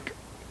 Well,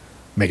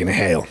 making it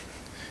hail.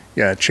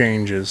 Yeah,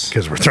 change is.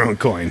 because we're throwing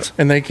coins.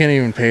 And they can't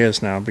even pay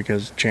us now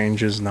because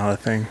change is not a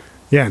thing.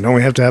 Yeah, don't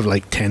we have to have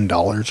like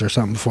 $10 or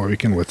something before we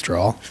can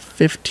withdraw?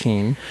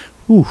 15.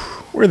 Ooh,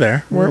 We're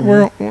there.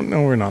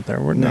 We're not there.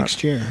 We're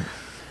next year.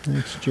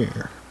 Next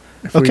year.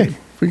 If Okay.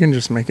 if we can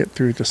just make it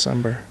through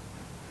December.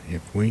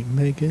 If we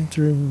make it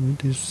through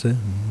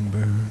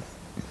December,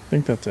 I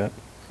think that's it.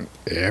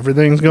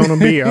 everything's gonna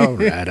be all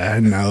right. I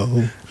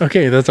know.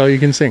 Okay, that's all you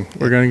can sing.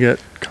 We're going to get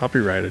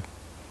copyrighted.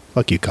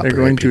 Fuck you, They're copyright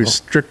going people.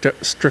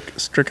 to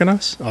stricken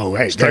us? Oh,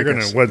 hey, strike they're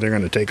gonna us. what? They're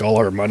gonna take all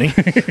our money.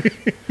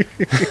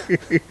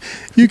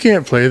 You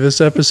can't play this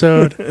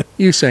episode.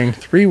 You sang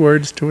 3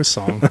 words to a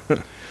song.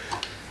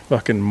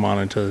 Fucking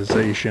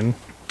monetization.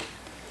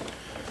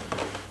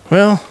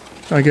 Well,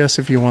 I guess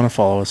if you want to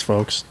follow us,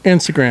 folks,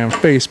 Instagram,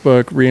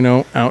 Facebook,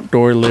 Reno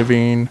Outdoor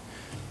Living,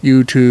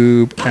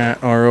 YouTube at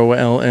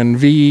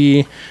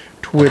ROLNV,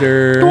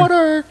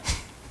 Twitter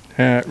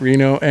at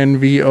Reno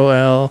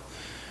NVOL.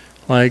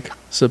 Like,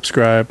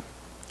 subscribe,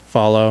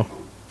 follow,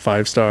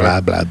 5-star,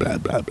 blah blah blah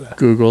blah blah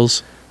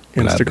Google's,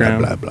 Blah, blah, Instagram,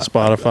 blah, blah,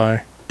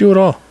 Spotify. Do it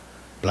all.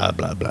 blah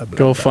blah blah blah.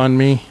 Go fund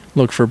me.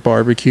 Look for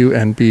barbecue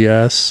and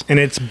BS. And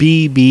it's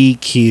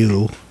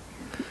BBQ.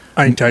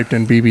 I typed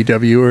in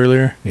BBW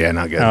earlier. Yeah,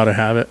 not good. How to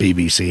have it.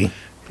 BBC.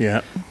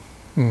 Yeah.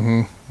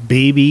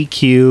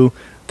 BBQ.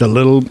 The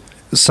little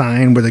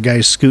sign where the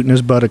guy's scooting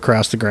his butt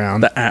across the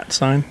ground. The at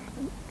sign.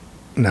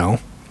 No,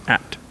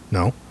 At.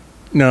 no.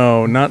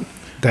 No, not.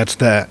 That's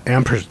the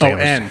ampersand. Oh,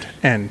 end.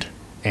 And.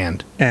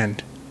 And.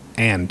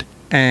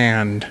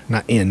 And.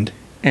 Not end.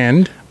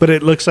 And. But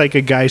it looks like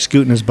a guy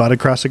scooting his butt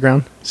across the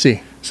ground.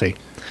 See. See.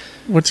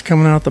 What's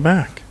coming out the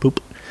back? Boop.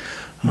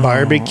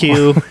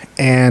 Barbecue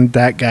and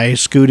that guy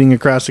scooting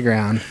across the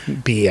ground.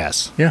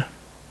 BS. Yeah.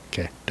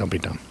 Okay, don't be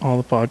dumb. All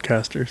the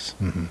podcasters.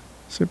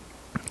 So,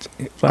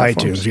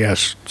 iTunes,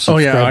 yes. Oh,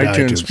 yeah. Subscribe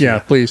to iTunes. Yeah,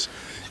 please.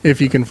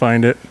 If you can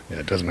find it Yeah,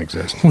 it doesn't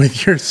exist.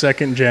 with your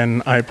 2nd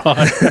gen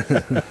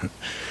iPod.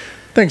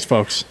 Thanks,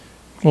 folks.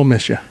 We'll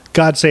miss you.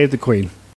 God save the Queen.